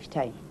 that's a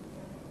lifetime.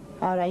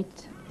 All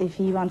right, if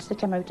he wants to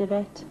come out of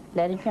it,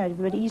 let him come out of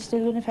it, but he's still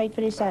going to fight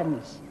for his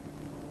sons.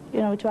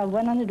 You know, to have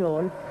one on the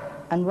dole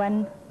and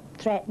one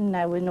threatened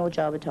now with no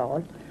job at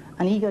all,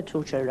 and he got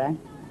 2 children.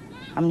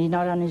 I mean, he's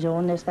not on his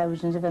own, there's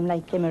thousands of them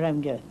like him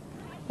around here.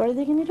 What are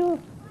they going to do?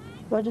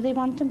 What do they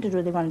want him to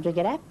do? They want him to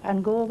get up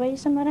and go away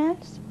somewhere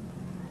else?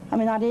 I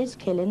mean, that is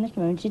killing the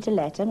community to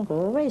let him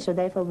go away, so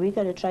therefore we've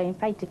got to try and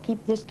fight to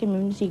keep this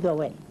community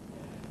going.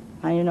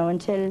 And, you know,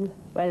 until,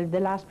 well, the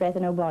last breath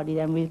in our body,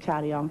 then we'll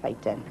carry on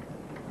fighting.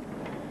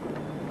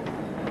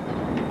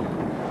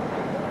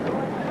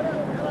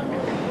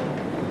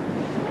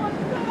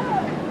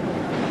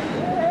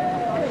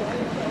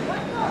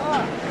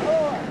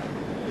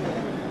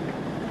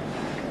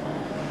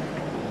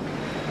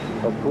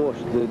 Of course,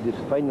 this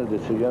final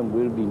decision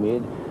will be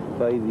made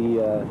by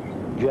the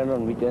general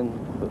meeting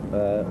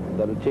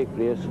that will take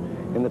place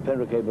in the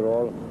Penrhiwceiber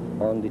Hall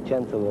on the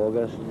 10th of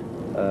August,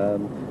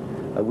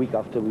 a week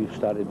after we've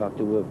started back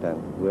to work then,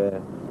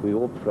 where we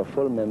hope for a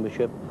full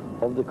membership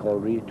of the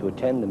colliery to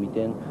attend the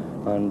meeting,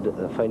 and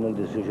a final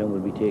decision will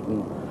be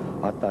taken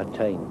at that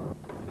time.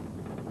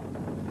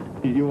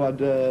 You had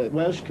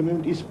Welsh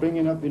communities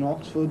springing up in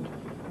Oxford,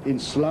 in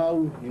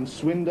Slough, in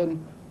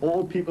Swindon.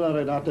 All people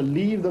that had to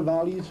leave the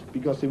valleys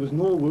because there was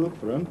no work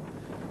for them.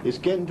 It's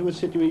getting to a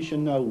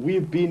situation now.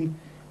 We've been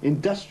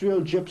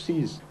industrial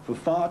gypsies for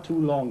far too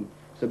long.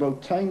 It's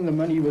about time the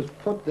money was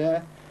put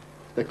there.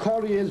 The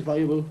colliery is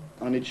viable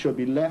and it should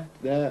be left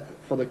there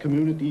for the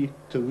community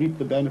to reap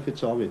the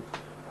benefits of it.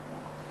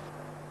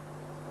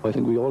 I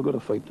think we all got to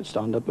fight to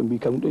stand up and be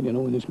counted, you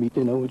know, in this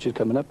meeting now, which is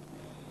coming up.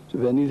 So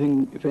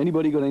if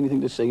anybody got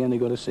anything to say, and they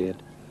got to say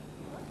it.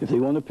 If they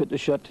want the pit to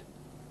shut,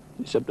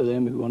 it's up to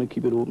them. If we want to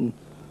keep it open.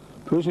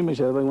 Personally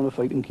myself, I want to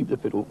fight and keep the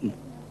pit open.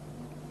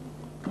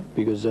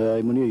 Because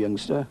I'm only a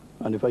youngster,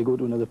 and if I go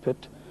to another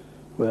pit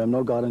where I'm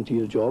not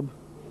guaranteed a job,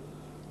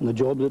 and the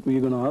job that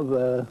we're going to have,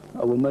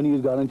 our money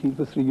is guaranteed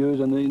for 3 years,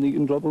 and they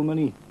can drop our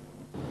money.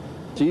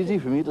 It's easy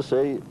for me to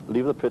say,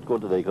 leave the pit, go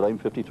today, because I'm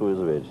 52 years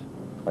of age.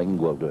 I can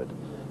go out to it.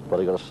 But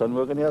I got a son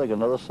working here, I got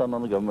another son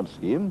on the government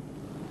scheme,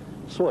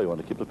 so I want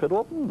to keep the pit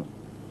open.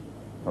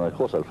 And of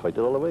course I'll fight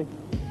it all the way.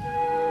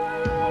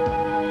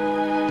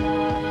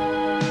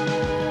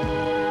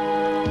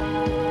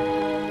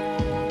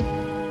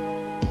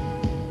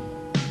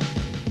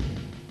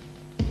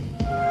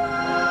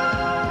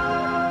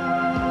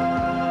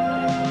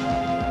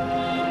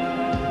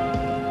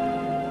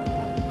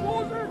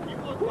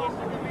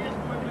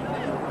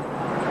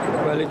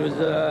 Well, it was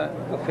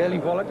a fairly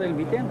volatile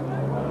meeting.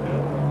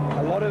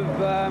 A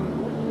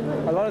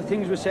lot of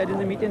things were said in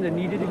the meeting that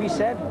needed to be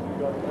said.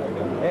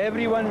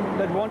 Everyone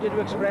that wanted to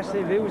express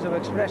their views have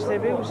expressed their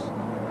views.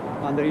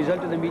 And the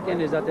result of the meeting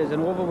is that there's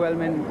an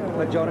overwhelming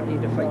majority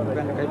to fight the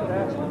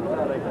Penrhiwceiber.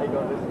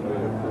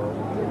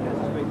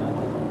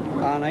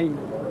 And I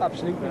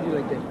absolutely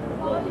delighted.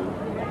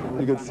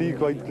 You can see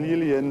quite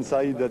clearly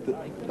inside that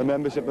the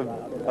membership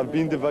have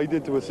been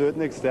divided to a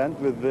certain extent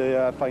with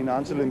the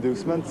financial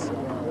inducements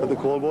that the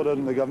coal board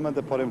and the government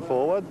are putting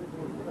forward.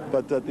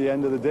 But at the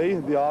end of the day,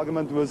 the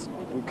argument was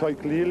quite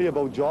clearly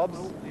about jobs,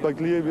 quite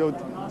clearly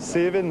about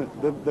saving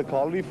the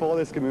colliery for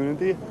this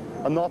community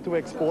and not to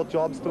export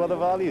jobs to other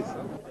valleys.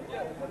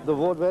 The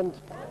vote went,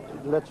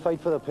 let's fight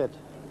for the pit.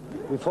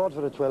 We fought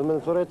for the 12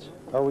 minutes for it,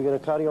 and we're going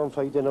to carry on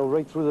fighting now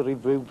right through the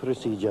review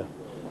procedure.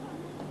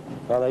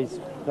 And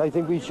I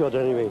think we should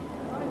anyway.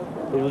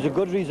 It was a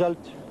good result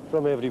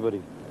from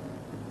everybody,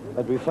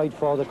 that we fight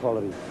for the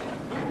colliery.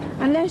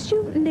 Unless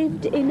you've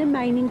lived in a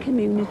mining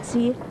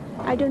community,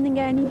 I don't think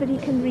anybody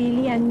can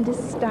really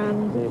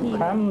understand. They've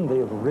come,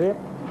 they've raped,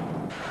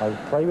 as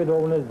private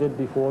owners did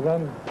before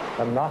them.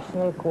 The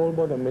National Coal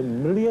Board have made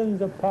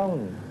millions of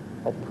pounds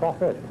of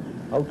profit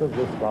out of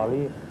this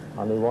valley,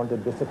 and they want to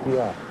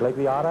disappear. Like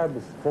the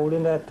Arabs,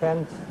 folding their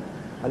tents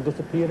and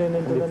disappearing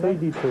into the night. If they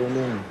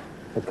determine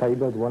the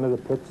Ceiber is one of the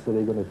pits that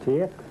they're going to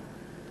take,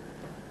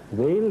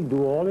 they'll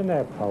do all in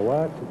their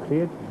power to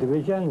create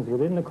divisions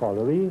within the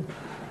colliery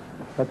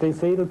that they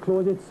say it'll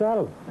close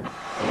itself.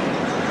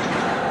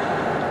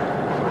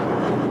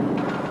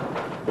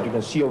 But you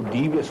can see how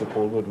devious the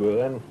coal board were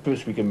then.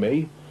 First week in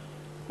May,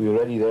 we were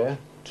already there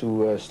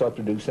to start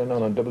producing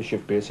on a double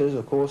shift basis.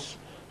 Of course,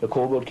 the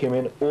coal board came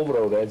in over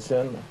our heads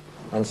then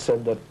and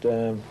said that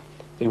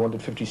they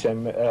wanted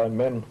 57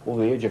 men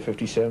over the age of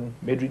 57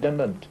 made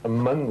redundant.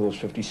 Among those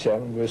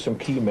 57 were some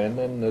key men,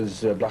 and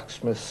there's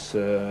blacksmiths,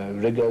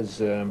 riggers,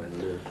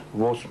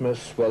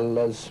 roadsmiths,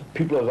 welders,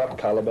 people of that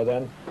calibre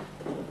then,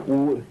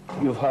 who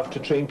you have to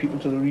train people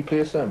to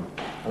replace them.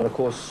 And of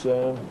course,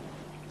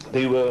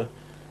 they were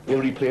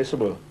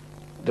irreplaceable.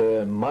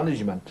 The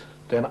management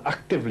then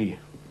actively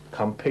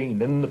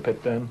campaign in the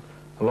pit then,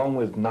 along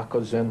with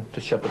knackers then,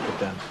 to shut the pit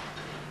then.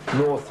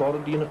 No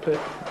authority in the pit.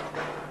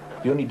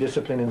 The only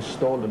discipline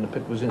installed in the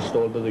pit was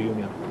installed by the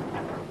union.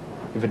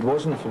 If it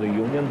wasn't for the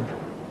union,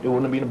 there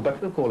wouldn't have been a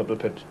bucket to call up the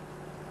pit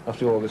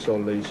after August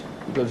holidays,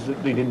 because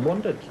they didn't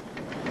want it.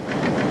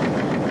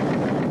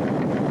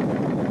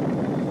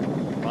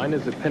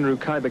 Miners at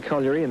Penrhiwceiber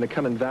Colliery in the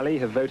Cummin Valley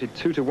have voted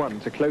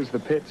 2-1 to close the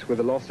pit with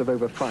a loss of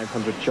over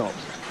 500 jobs.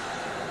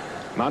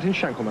 Martin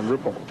Shankelman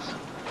reports.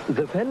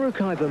 The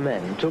Penrhiwceiber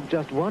men took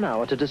just 1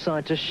 hour to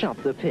decide to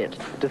shut the pit,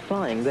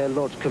 defying their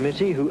lodge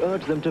committee, who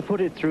urged them to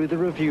put it through the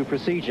review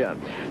procedure.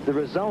 The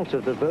result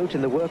of the vote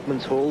in the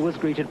Workmen's Hall was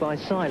greeted by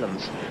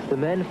silence. The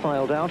men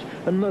filed out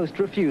and most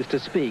refused to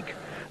speak.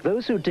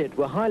 Those who did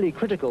were highly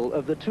critical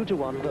of the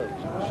 2-1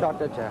 vote.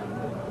 Shot it,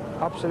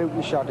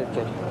 absolutely shot it,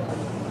 kid.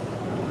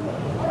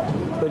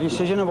 The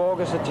decision of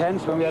August the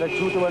 10th, when we had a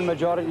 2-1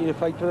 majority to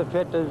fight for the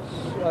pit,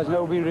 has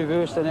now been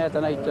reversed in there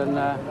tonight, and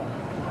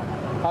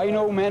I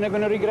know men are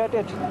going to regret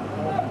it.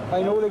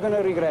 I know they're going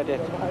to regret it.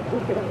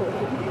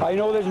 I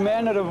know there's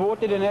men that have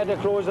voted in there to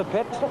close the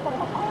pit.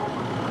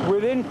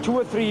 Within 2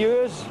 or 3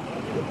 years,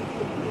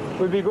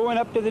 we'll be going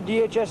up to the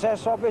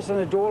DHSS office and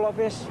the Dole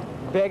office,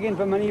 begging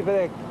for money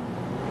for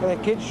their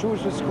kids'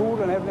 shoes for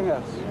school and everything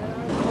else.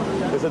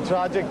 It's a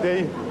tragic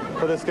day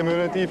for this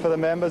community, for the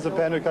members of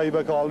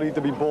Penrhiwceiber Colliery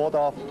to be bought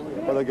off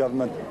by the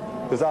government.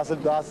 Because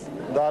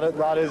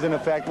that is in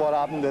effect what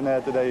happened in there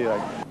today.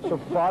 Like. So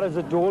far as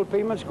the dole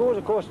payments goes,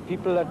 of course,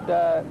 people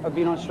that have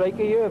been on strike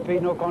a year have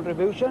paid no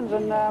contributions,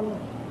 and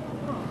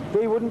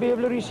they wouldn't be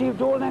able to receive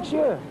dole next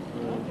year.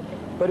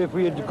 But if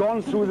we had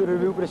gone through the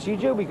review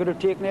procedure, we could have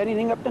taken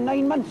anything up to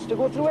 9 months to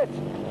go through it.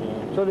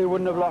 So they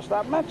wouldn't have lost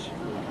that much.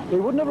 They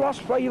wouldn't have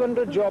lost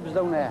 500 jobs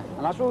down there.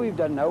 And that's what we've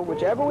done now.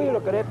 Whichever way you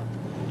look at it,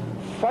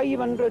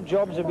 500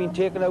 jobs have been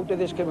taken out of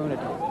this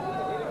community.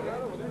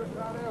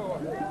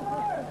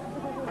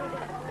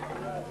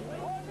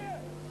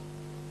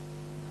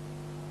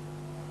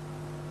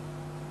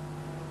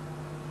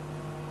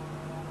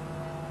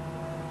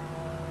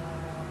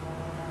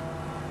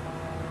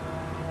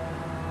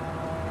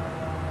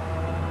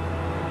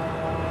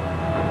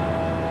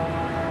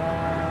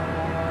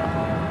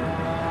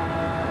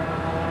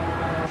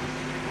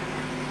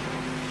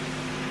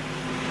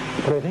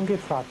 But I think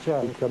if Thatcher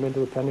would come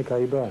into the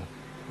Penrhiwceiber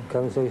and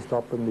come and say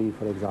stop and leave,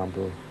 for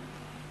example,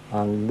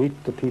 and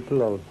meet the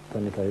people of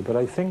Penrhiwceiber,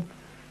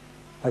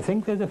 I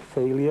think there's a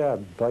failure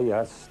by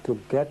us to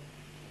get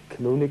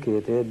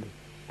communicated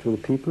to the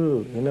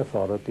people in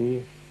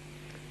authority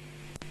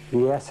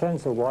the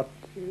essence of what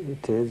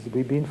it is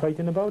we've been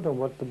fighting about, and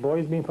what the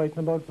boys been fighting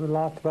about for the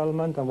last 12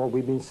 months, and what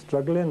we've been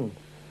struggling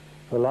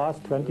for the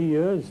last 20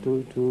 years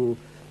to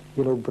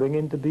bring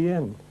into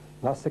being.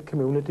 That's the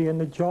community and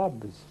the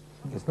jobs.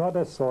 It's not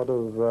a sort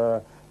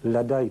of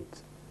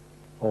Luddite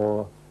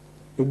or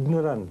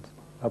ignorant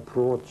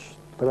approach,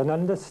 but an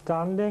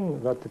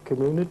understanding that the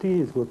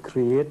communities were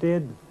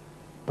created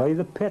by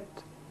the pit.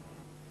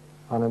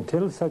 And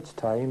until such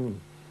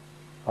time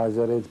as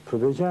there is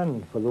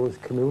provision for those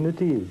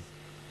communities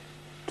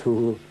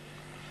to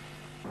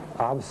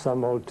have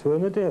some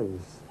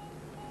alternatives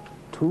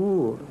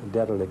to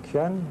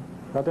dereliction,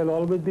 that there'll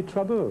always be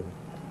trouble.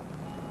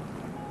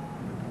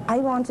 I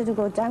wanted to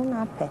go down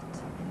that pit.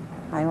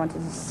 I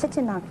wanted to sit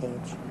in that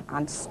cage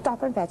and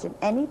stop and fetch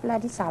any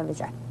bloody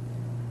salvager.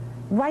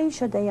 Why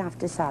should they have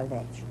to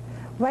salvage?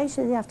 Why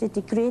should they have to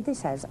degrade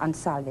themselves and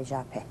salvage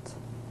our pit?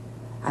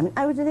 I mean,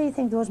 how do they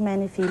think those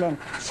men are feeling,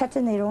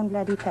 shutting their own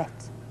bloody pit?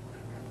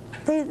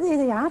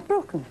 They are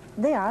broken.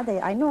 They are.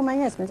 I know my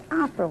husband's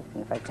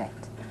heartbroken about it.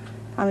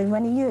 I mean,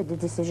 when he heard the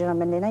decision on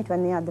Monday night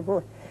when they had the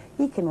vote,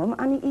 he came home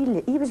and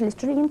he was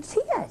literally in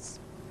tears.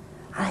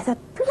 And I thought,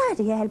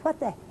 bloody hell, what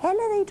the hell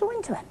are they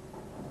doing to him?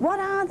 What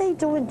are they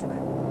doing to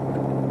him?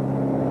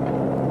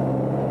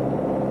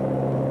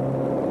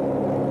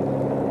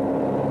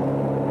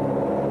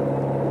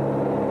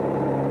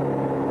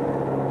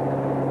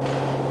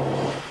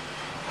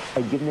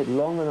 I'd given it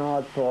long and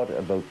hard thought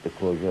about the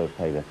closure of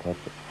Ceiber Pit,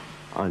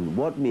 and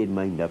what made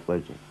mind up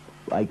was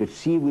I could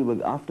see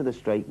after the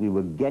strike we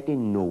were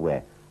getting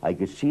nowhere. I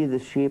could see the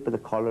shape of the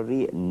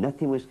colliery,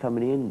 nothing was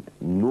coming in,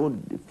 no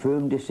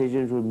firm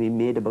decisions would be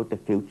made about the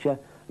future,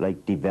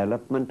 like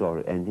development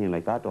or anything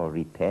like that, or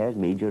repairs,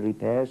 major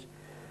repairs.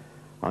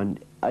 And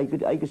I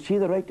could see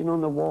the writing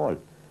on the wall.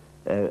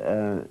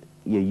 Your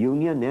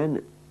union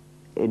then,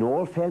 in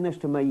all fairness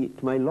to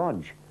my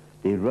lodge,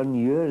 they run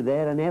here,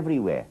 there and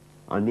everywhere,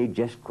 and they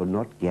just could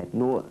not get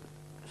no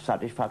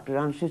satisfactory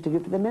answers to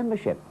give to the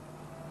membership.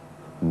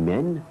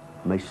 Men,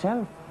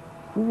 myself,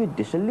 we were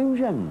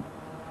disillusioned.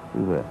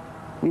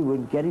 We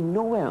weren't getting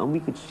nowhere, and we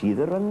could see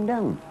the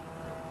rundown.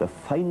 The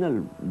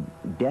final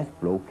death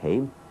blow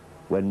came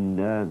when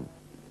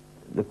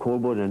the Coal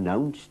Board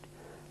announced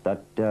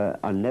that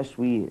unless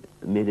we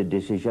made a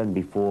decision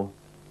before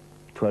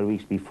 12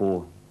 weeks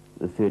before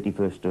the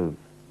 31st of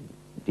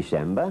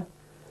December,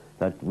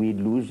 that we'd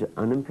lose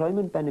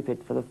unemployment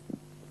benefit for the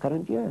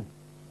current year.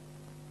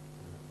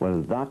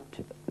 Well, that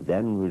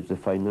then was the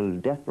final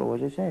death blow,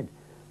 as I said.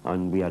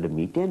 and we had a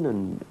meeting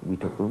and we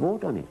took a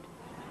vote on it.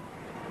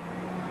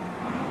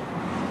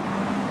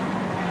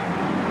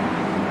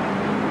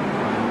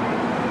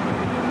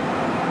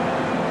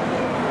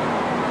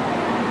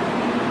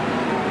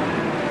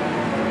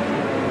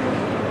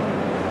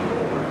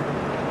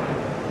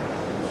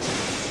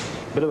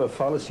 Bit of a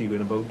fallacy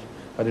went about,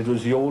 and it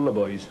was the older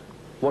boys.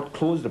 What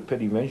closed the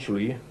pit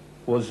eventually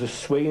was the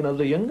swaying of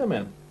the younger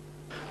men.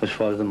 As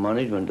far as the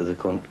management of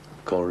the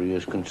colliery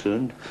is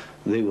concerned,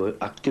 they were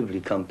actively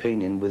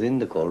campaigning within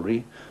the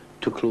colliery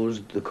to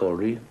close the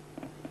colliery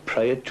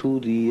prior to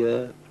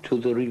the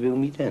review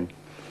meeting.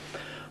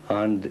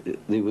 And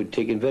they were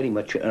taking very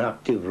much an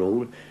active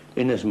role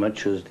in as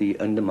much as the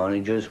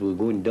under-managers were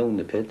going down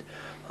the pit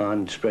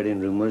and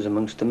spreading rumours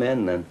amongst the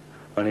men then.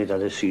 And it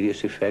had a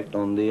serious effect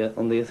on their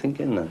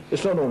thinking then.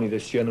 It's not only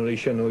this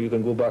generation, or you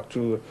can go back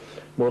to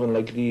more than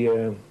likely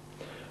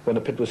when the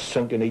pit was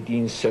sunk in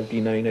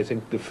 1879, I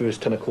think the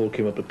first ton of coal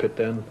came up the pit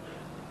then.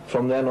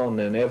 From then on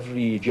then,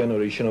 every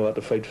generation had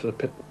to fight for the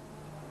pit.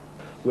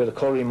 Where the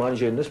colliery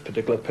manager in this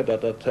particular pit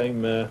at that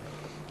time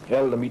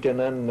held a meeting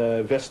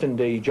then, vesting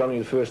day, January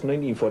the 1st,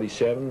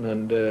 1947,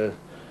 and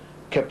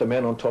kept the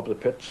men on top of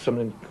the pit,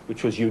 something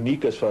which was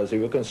unique as far as they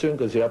were concerned,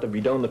 because they had to be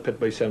down the pit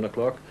by 7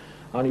 o'clock.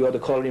 And you had the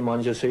colliery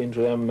manager saying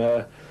to them,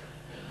 of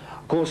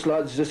course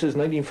lads, this is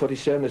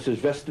 1947, this is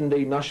vesting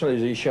day,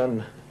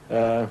 nationalisation,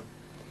 the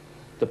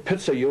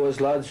pits are yours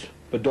lads,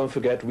 but don't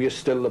forget we're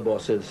still the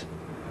bosses.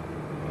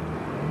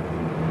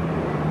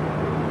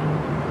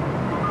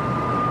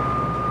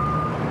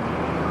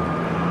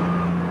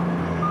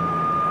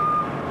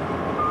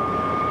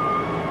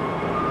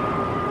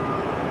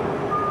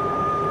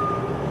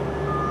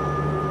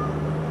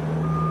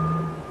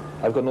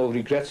 I've got no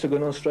regrets of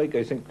going on strike.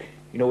 I think,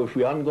 you know, if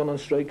we hadn't gone on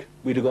strike,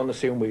 we'd have gone the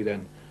same way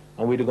then.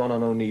 And we'd have gone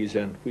on our knees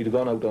then. We'd have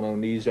gone out on our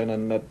knees then,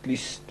 and at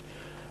least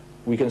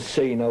we can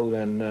say now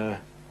then,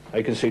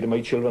 I can say to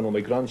my children or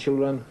my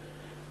grandchildren,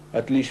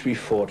 at least we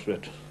fought for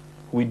it.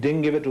 We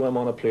didn't give it to them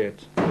on a plate.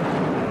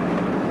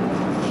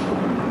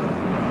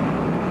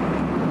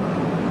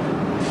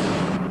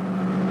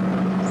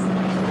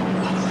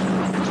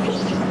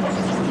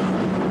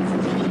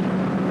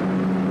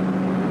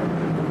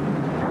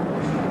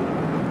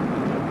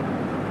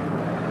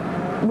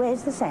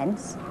 Where's the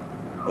sense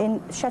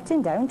in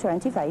shutting down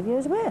 25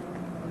 years' work?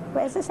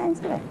 Where's the sense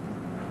of it?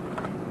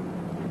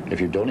 If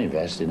you don't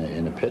invest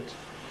in a pit,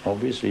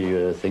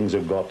 obviously things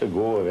have got to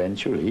go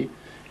eventually.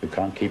 You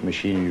can't keep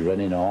machinery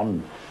running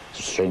on,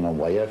 string on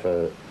wire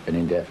for an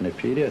indefinite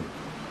period.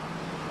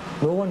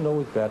 No one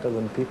knows better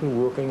than people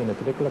working in a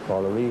particular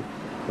colliery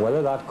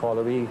whether that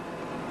colliery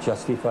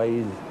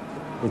justifies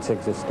its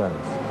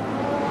existence.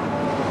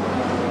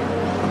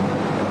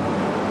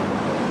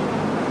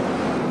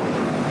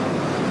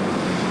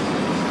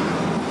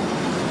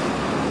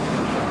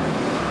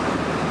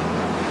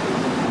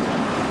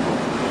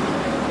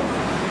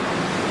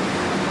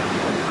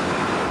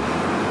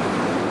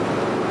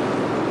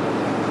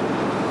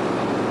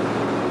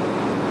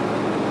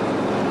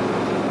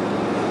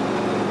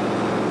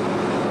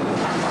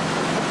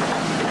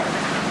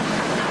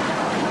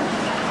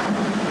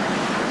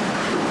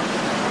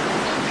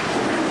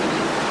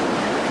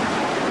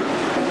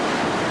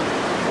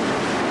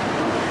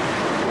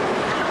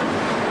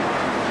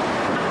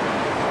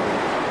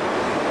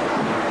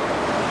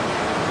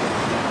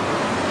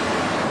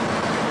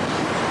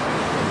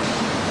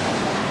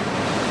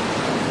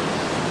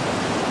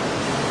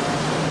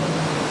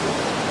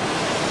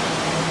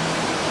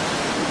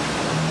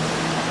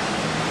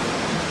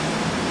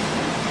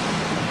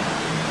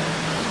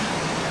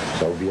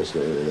 Obvious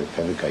that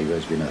Penrhiwceiber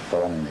has been a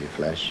thorn in their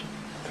flesh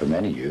for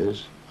many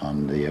years,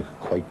 and they are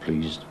quite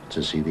pleased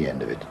to see the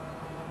end of it.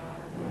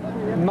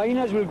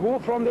 Miners will go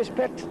from this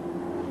pit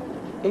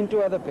into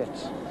other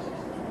pits.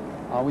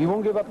 And we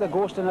won't give up the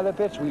ghost in other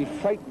pits. We'll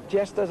fight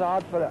just as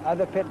hard for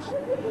other pits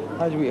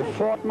as we have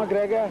fought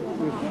McGregor,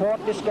 we've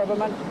fought this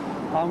government,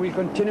 and we'll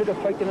continue to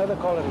fight in other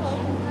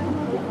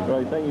collieries.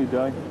 Right, thank you,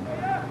 Guy.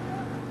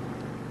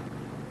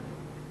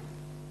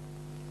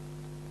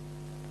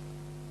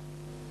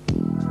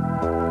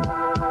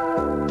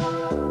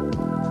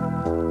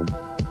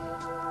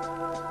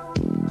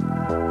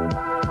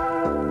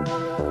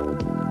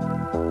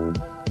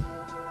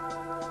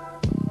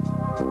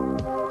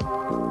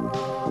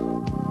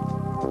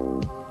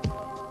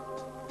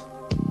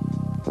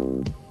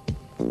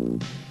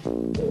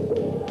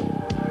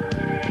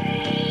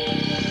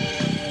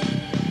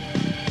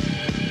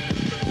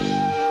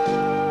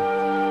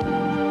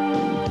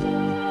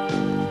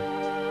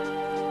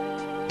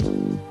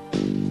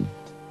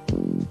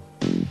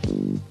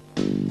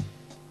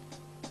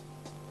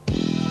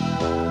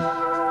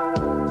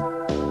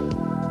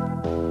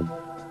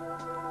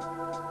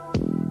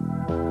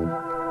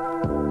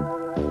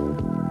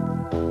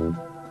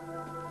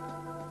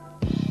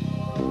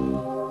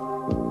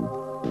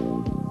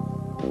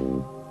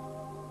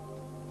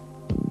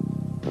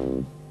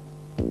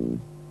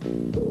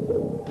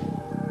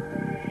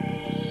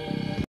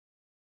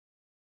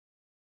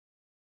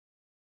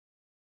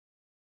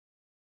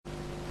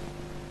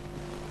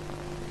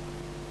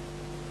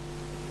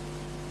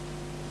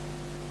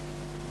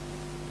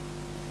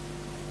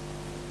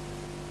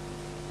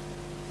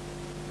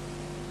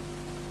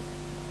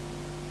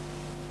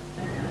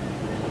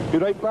 You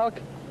right, Balk?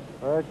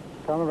 All right,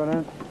 camera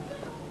running.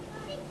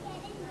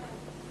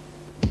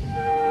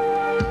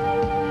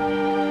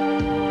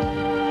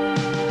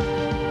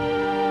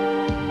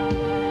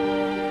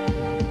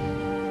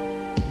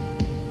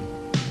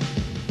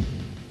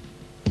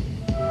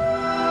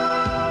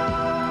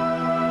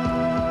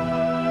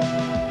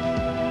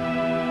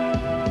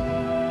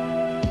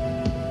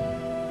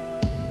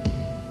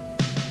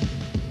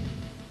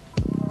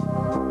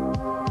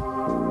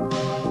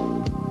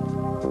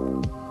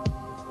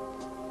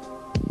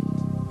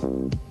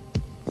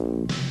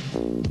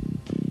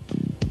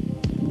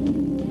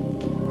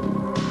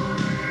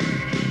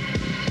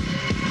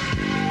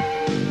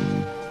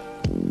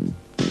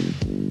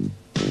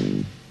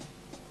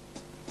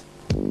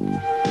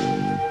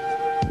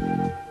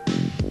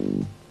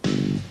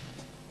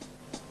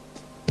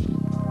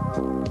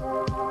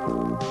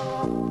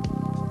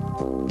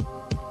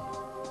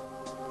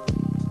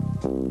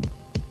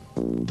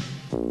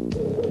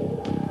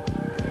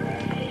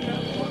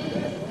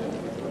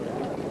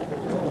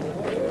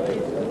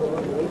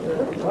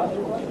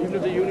 Even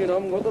if the union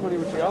haven't got the money,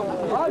 which they have.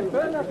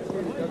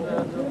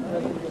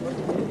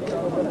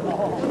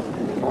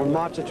 On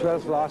March the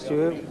 12th last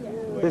year,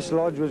 this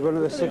lodge was one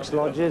of the 6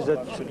 lodges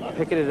that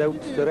picketed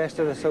out the rest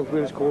of the South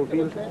Wales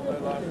coalfield.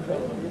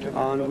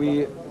 And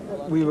we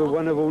were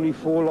one of only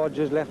 4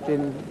 lodges left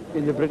in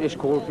the British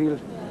coalfield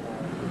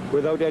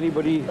without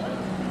anybody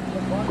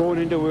going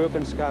into work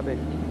and scabbing.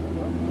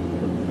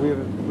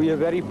 We are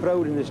very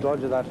proud in this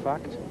lodge of that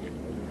fact.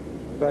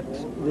 But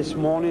this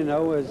morning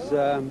now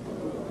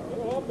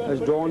has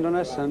dawned on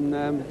us, and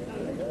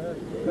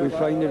we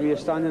find that we are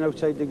standing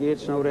outside the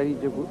gates now ready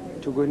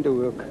to go into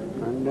work.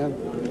 And